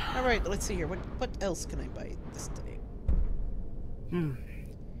 Alright, let's see here. What else can I buy this day?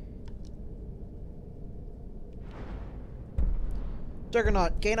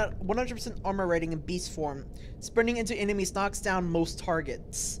 Juggernaut, gain a 100% armor rating in beast form. Sprinting into enemies knocks down most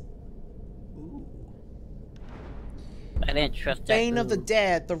targets. Ooh. I didn't trust that. Bane of the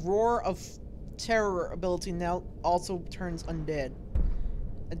Dead, the Roar of Terror ability now also turns undead.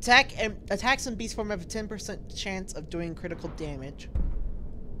 Attacks in beast form have a 10% chance of doing critical damage.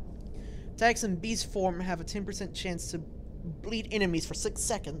 Attacks in beast form have a 10% chance to bleed enemies for 6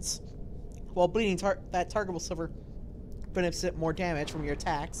 seconds. While bleeding, that target will suffer benefit more damage from your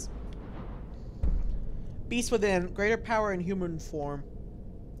attacks. Beast Within, greater power in human form.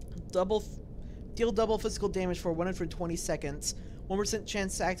 Deal double physical damage for 120 seconds. 1%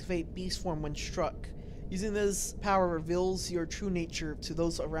 chance to activate beast form when struck. Using this power reveals your true nature to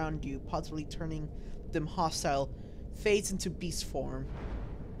those around you, possibly turning them hostile. Fades into beast form.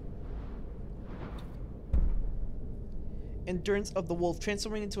 Endurance of the wolf.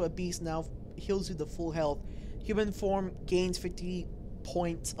 Transforming into a beast now heals you to full health. Human form gains 50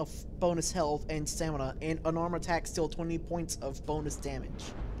 points of bonus health and stamina, and unarmed attack still 20 points of bonus damage.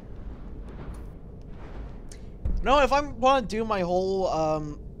 No, if I want to do my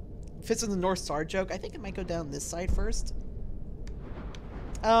whole Fist of the North Star joke, I think I might go down this side first.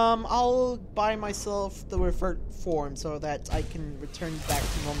 I'll buy myself the revert form so that I can return back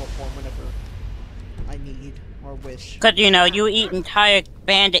to normal form whenever I need or wish. Cause you know, you eat entire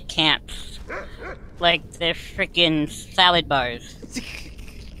bandit camps. Like they're freaking salad bars.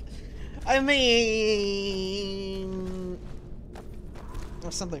 I mean...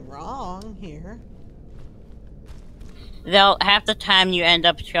 There's something wrong here. Though half the time you end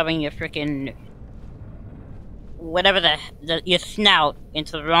up shoving your freaking whatever your snout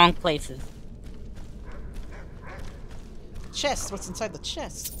into the wrong places. Chest. What's inside the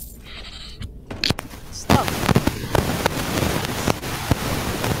chest? Stuff.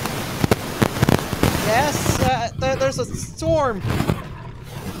 Yes. There's a storm.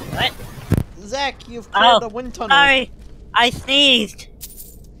 What? Zach, you've cleared a wind tunnel. Sorry, I sneezed.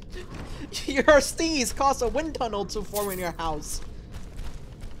 Your sneeze caused a wind tunnel to form in your house.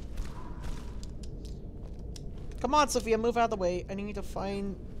 Come on, Sophia, move out of the way. I need to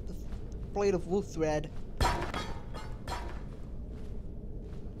find the blade of wolf thread.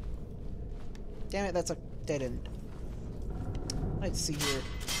 Damn it, that's a dead end. Let's see here.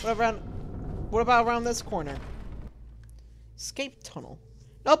 What about around this corner? Escape tunnel.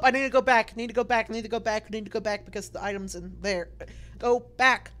 Nope, I need to go back. Need to go back. Need to go back. Need to go back because the item's in there. Go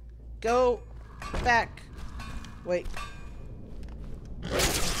back. Go back. Wait.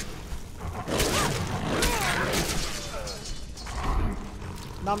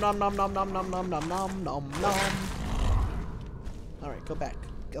 Nom nom nom nom nom nom nom nom nom nom nom. Alright, go back.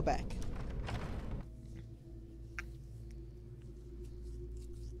 Go back.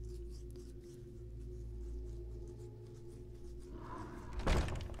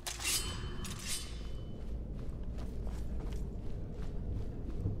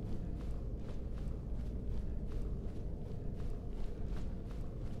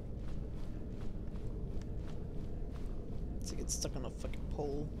 Get stuck on a fucking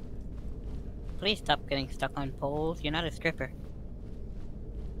pole. Please stop getting stuck on poles. You're not a stripper.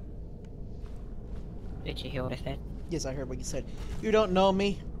 Did you hear what I said? Yes, I heard what you said. You don't know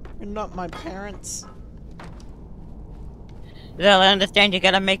me. You're not my parents. Well, I understand you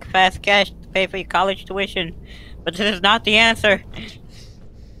gotta make fast cash to pay for your college tuition, but this is not the answer.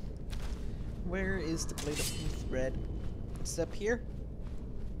 Where is the blade of thread? It's up here?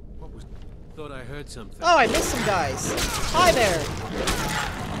 What was... Thought I heard something. Oh, I missed some guys. Hi there.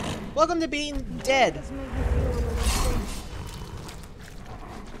 Welcome to being dead.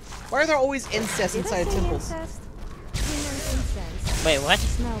 Why are there always incest inside of temples? Wait, what?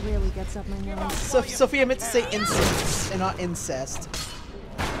 Smell really gets up my nose. Sophia meant to say incense and not incest.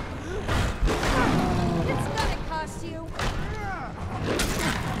 It's gonna cost you.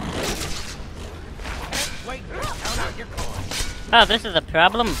 Wait, count out your coins. Oh, this is a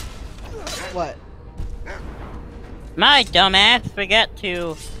problem. What? My dumbass forgot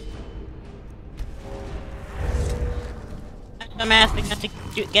to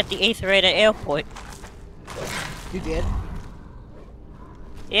get the Aether at the airport. You did?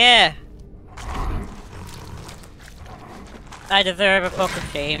 Yeah. I deserve a poke of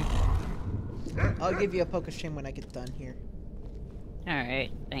shame. I'll give you a poke of shame when I get done here.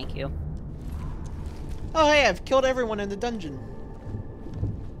 Alright, thank you. Oh hey, I've killed everyone in the dungeon.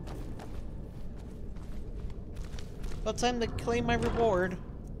 Well, time to claim my reward.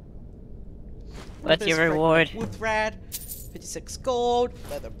 What's your reward? Wolf rad, 56 gold,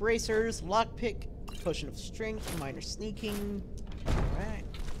 leather bracers, lockpick, potion of strength, minor sneaking. Alright.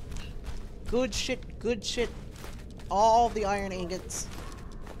 Good shit, good shit. All the iron ingots.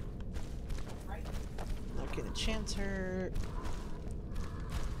 Okay, enchanter.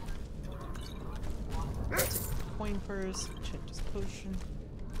 Coin purse, enchanter's potion.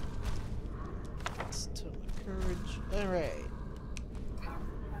 Stone of courage. Alright.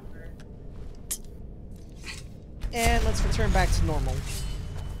 And let's return back to normal.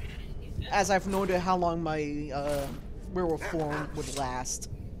 As I've noted how long my werewolf form would last.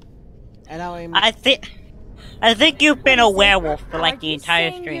 And now I think you've been a werewolf for like the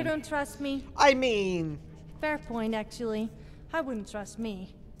entire stream. You don't trust me? I mean... Fair point, actually. I wouldn't trust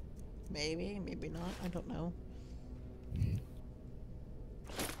me. Maybe, maybe not. I don't know.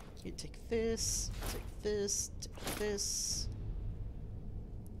 You take this, take this, take this.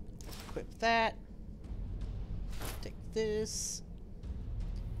 Equip that. Take this.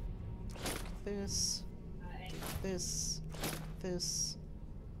 Take this. Take this. Take this.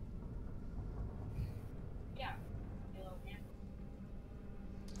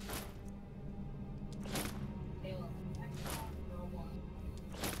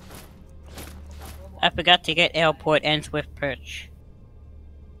 I forgot to get airport and swift perch.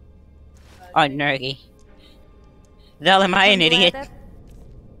 Oh, nerdy. Zell, am I an idiot?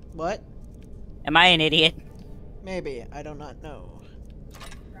 What? Am I an idiot? Maybe. I do not know.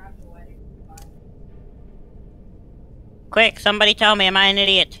 Quick, somebody tell me, am I an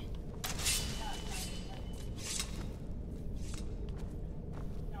idiot?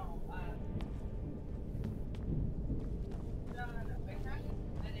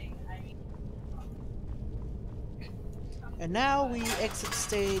 And now we exit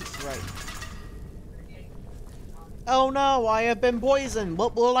stage right. Oh no, I have been poisoned.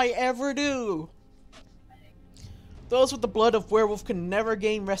 What will I ever do? Those with the blood of werewolf can never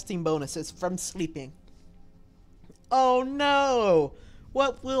gain resting bonuses from sleeping. Oh no!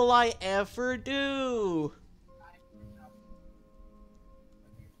 What will I ever do?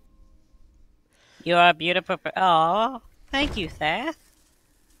 You are beautiful. Oh, thank you, Seth.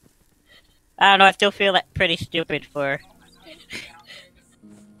 I don't know. I still feel like pretty stupid for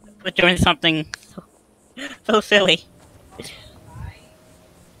doing something so silly.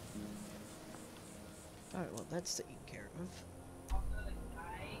 Alright, well, that's taken care of.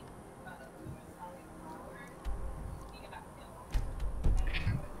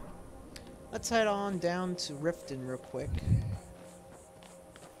 Let's head on down to Riften real quick.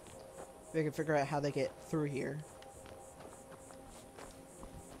 We can figure out how they get through here.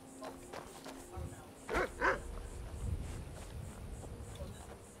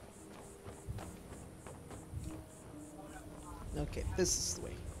 Okay, this is the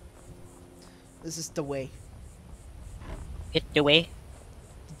way. This is the way. It's the way.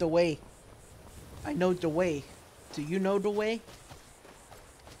 The way. I know the way. Do you know the way?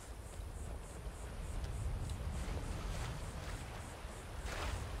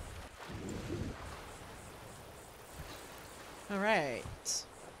 Alright.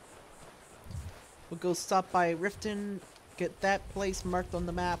 We'll go stop by Riften, get that place marked on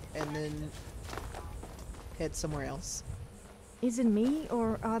the map, and then head somewhere else. Is it me,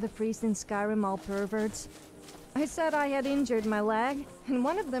 or are the priests in Skyrim all perverts? I said I had injured my leg, and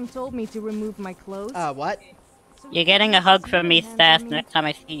one of them told me to remove my clothes. What? You're getting a hug from me, Seth, next time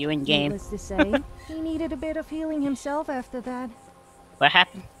I see you in game. Needless to say, he needed a bit of healing himself after that. What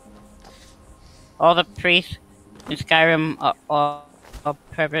happened? All the priests in Skyrim are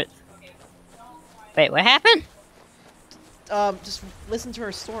perverts. Wait, what happened? Just listen to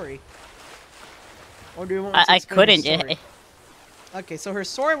her story. Or do you want I couldn't. Okay, so her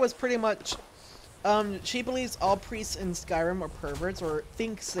story was pretty much, she believes all priests in Skyrim are perverts, or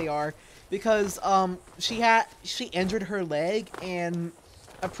thinks they are, because, she injured her leg, and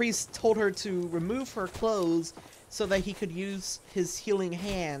a priest told her to remove her clothes so that he could use his healing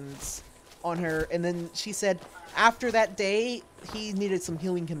hands on her, and then she said after that day, he needed some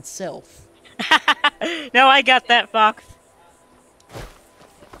healing himself. No, I got that, Fox.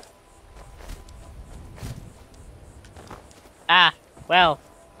 Ah, well,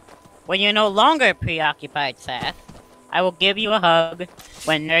 when you're no longer preoccupied, Seth, I will give you a hug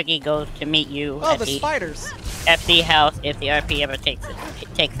when Nergy goes to meet you at the spiders! FC house if the RP ever takes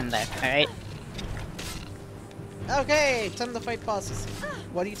him there, alright? Okay, time to fight bosses.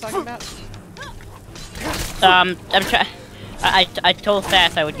 What are you talking about? I told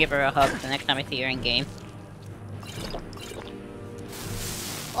Sass I would give her a hug the next time I see her in game.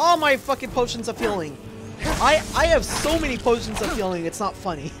 All my fucking potions of healing. I have so many potions of healing, it's not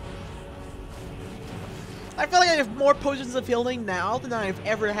funny. I feel like I have more potions of healing now than I've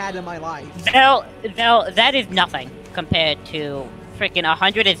ever had in my life. Well, that is nothing compared to freaking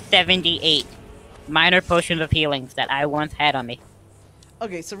 178 minor potions of healings that I once had on me.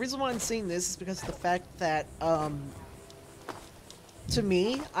 Okay, so the reason why I'm saying this is because of the fact that, to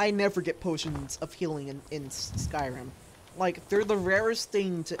me, I never get potions of healing in Skyrim. Like, they're the rarest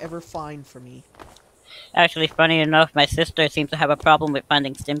thing to ever find for me. Actually, funny enough, my sister seems to have a problem with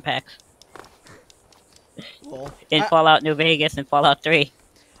finding stim packs. Well, in Fallout New Vegas and Fallout 3.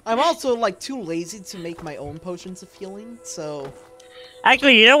 I'm also, like, too lazy to make my own potions of healing, so...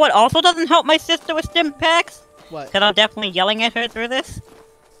 Actually, you know what also doesn't help my sister with stim packs? What? Because I'm definitely yelling at her through this.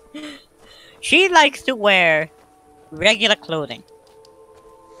 She likes to wear regular clothing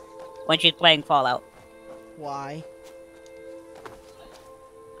when she's playing Fallout. Why?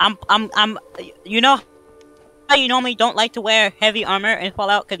 You know how you normally don't like to wear heavy armor in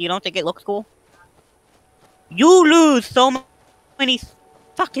Fallout because you don't think it looks cool? You lose so many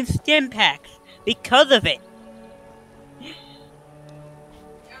fucking stim packs because of it.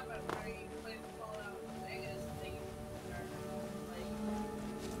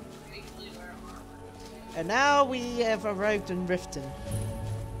 And now we have arrived in Riften.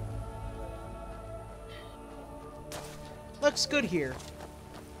 Looks good here.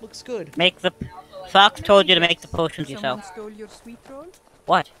 Looks good. Make the... Fox told you to make the potions Someone yourself. stole your sweet roll?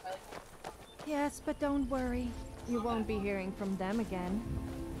 What? Yes, but don't worry. You won't be hearing from them again.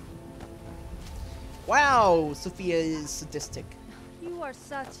 Wow, Sophia is sadistic. You are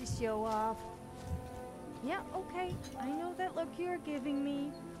such a show-off. Yeah, okay. I know that look you're giving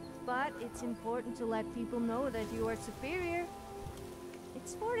me. But it's important to let people know that you are superior.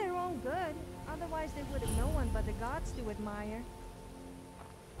 It's for their own good. Otherwise they would have no one but the gods to admire.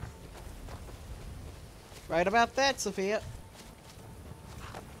 Right about that, Sophia.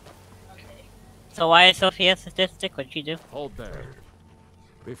 So why is Sophia sadistic? What'd she do? Hold there.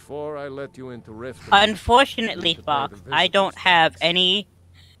 Before I let you into Rift. Unfortunately, Fox, I don't have any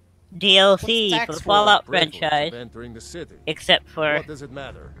DLC for the Fallout franchise. Entering the city. Except for... What does it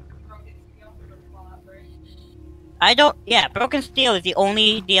matter? I don't... Yeah, Broken Steel is the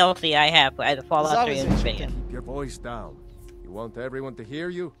only DLC I have for either Fallout 3 or Xelion. Keep your voice down. You want everyone to hear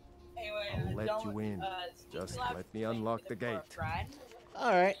you? I'll let you in. Just let me unlock the gate.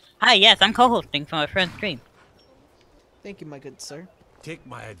 Alright. Hi, yes, I'm co-hosting for my friend's stream. Thank you, my good sir. Take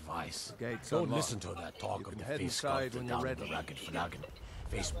my advice. Gate's Don't unlocked. listen to that talk of the head face inside sculptor when you're down ready. the ragged flagon.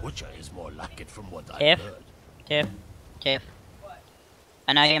 Face butcher is more like it from what I've Tiff, heard. Tiff.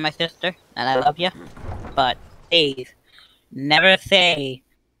 I know you're my sister, and I love you, but please, never say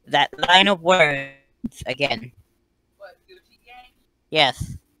that line of words again. What, Gucci Gang?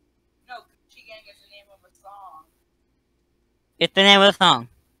 Yes. No, Gucci Gang is the name of a song. It's the name of the song.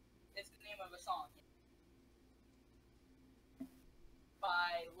 It's the name of a song.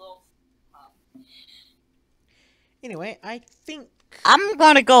 By Lil... Anyway, I think... I'm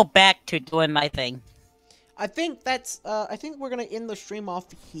gonna go back to doing my thing. I think that's, I think we're gonna end the stream off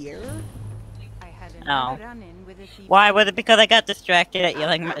here. No. Why? Was it because I got distracted at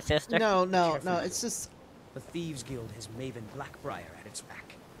yelling at my sister? No, it's just... The Thieves Guild has Maven Blackbriar at its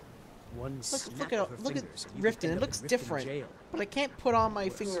back. One Look snap at of her look at fingers and you could Riften. end It up looks in Riften different, jail. but I can't put on my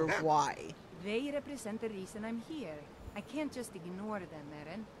finger of why. They represent the reason I'm here. I can't just ignore them,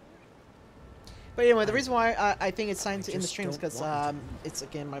 Eren. But anyway, the reason why I think it's time to end the stream is because it's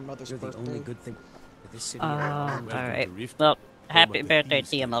again my mother's You're the birthday. only good thing that this city alright. Well, happy birthday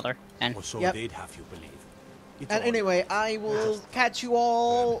to your mother. And Or so Yep. they'd have you believe. It's And all anyway, I will catch you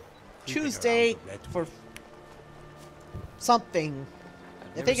all Tuesday for something.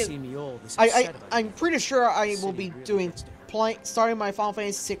 I think I'm pretty sure I will be doing starting my Final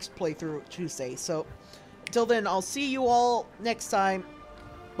Fantasy VI playthrough Tuesday. So until then, I'll see you all next time.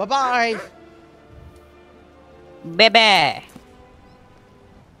 Bye bye. baby.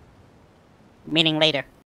 Meaning later.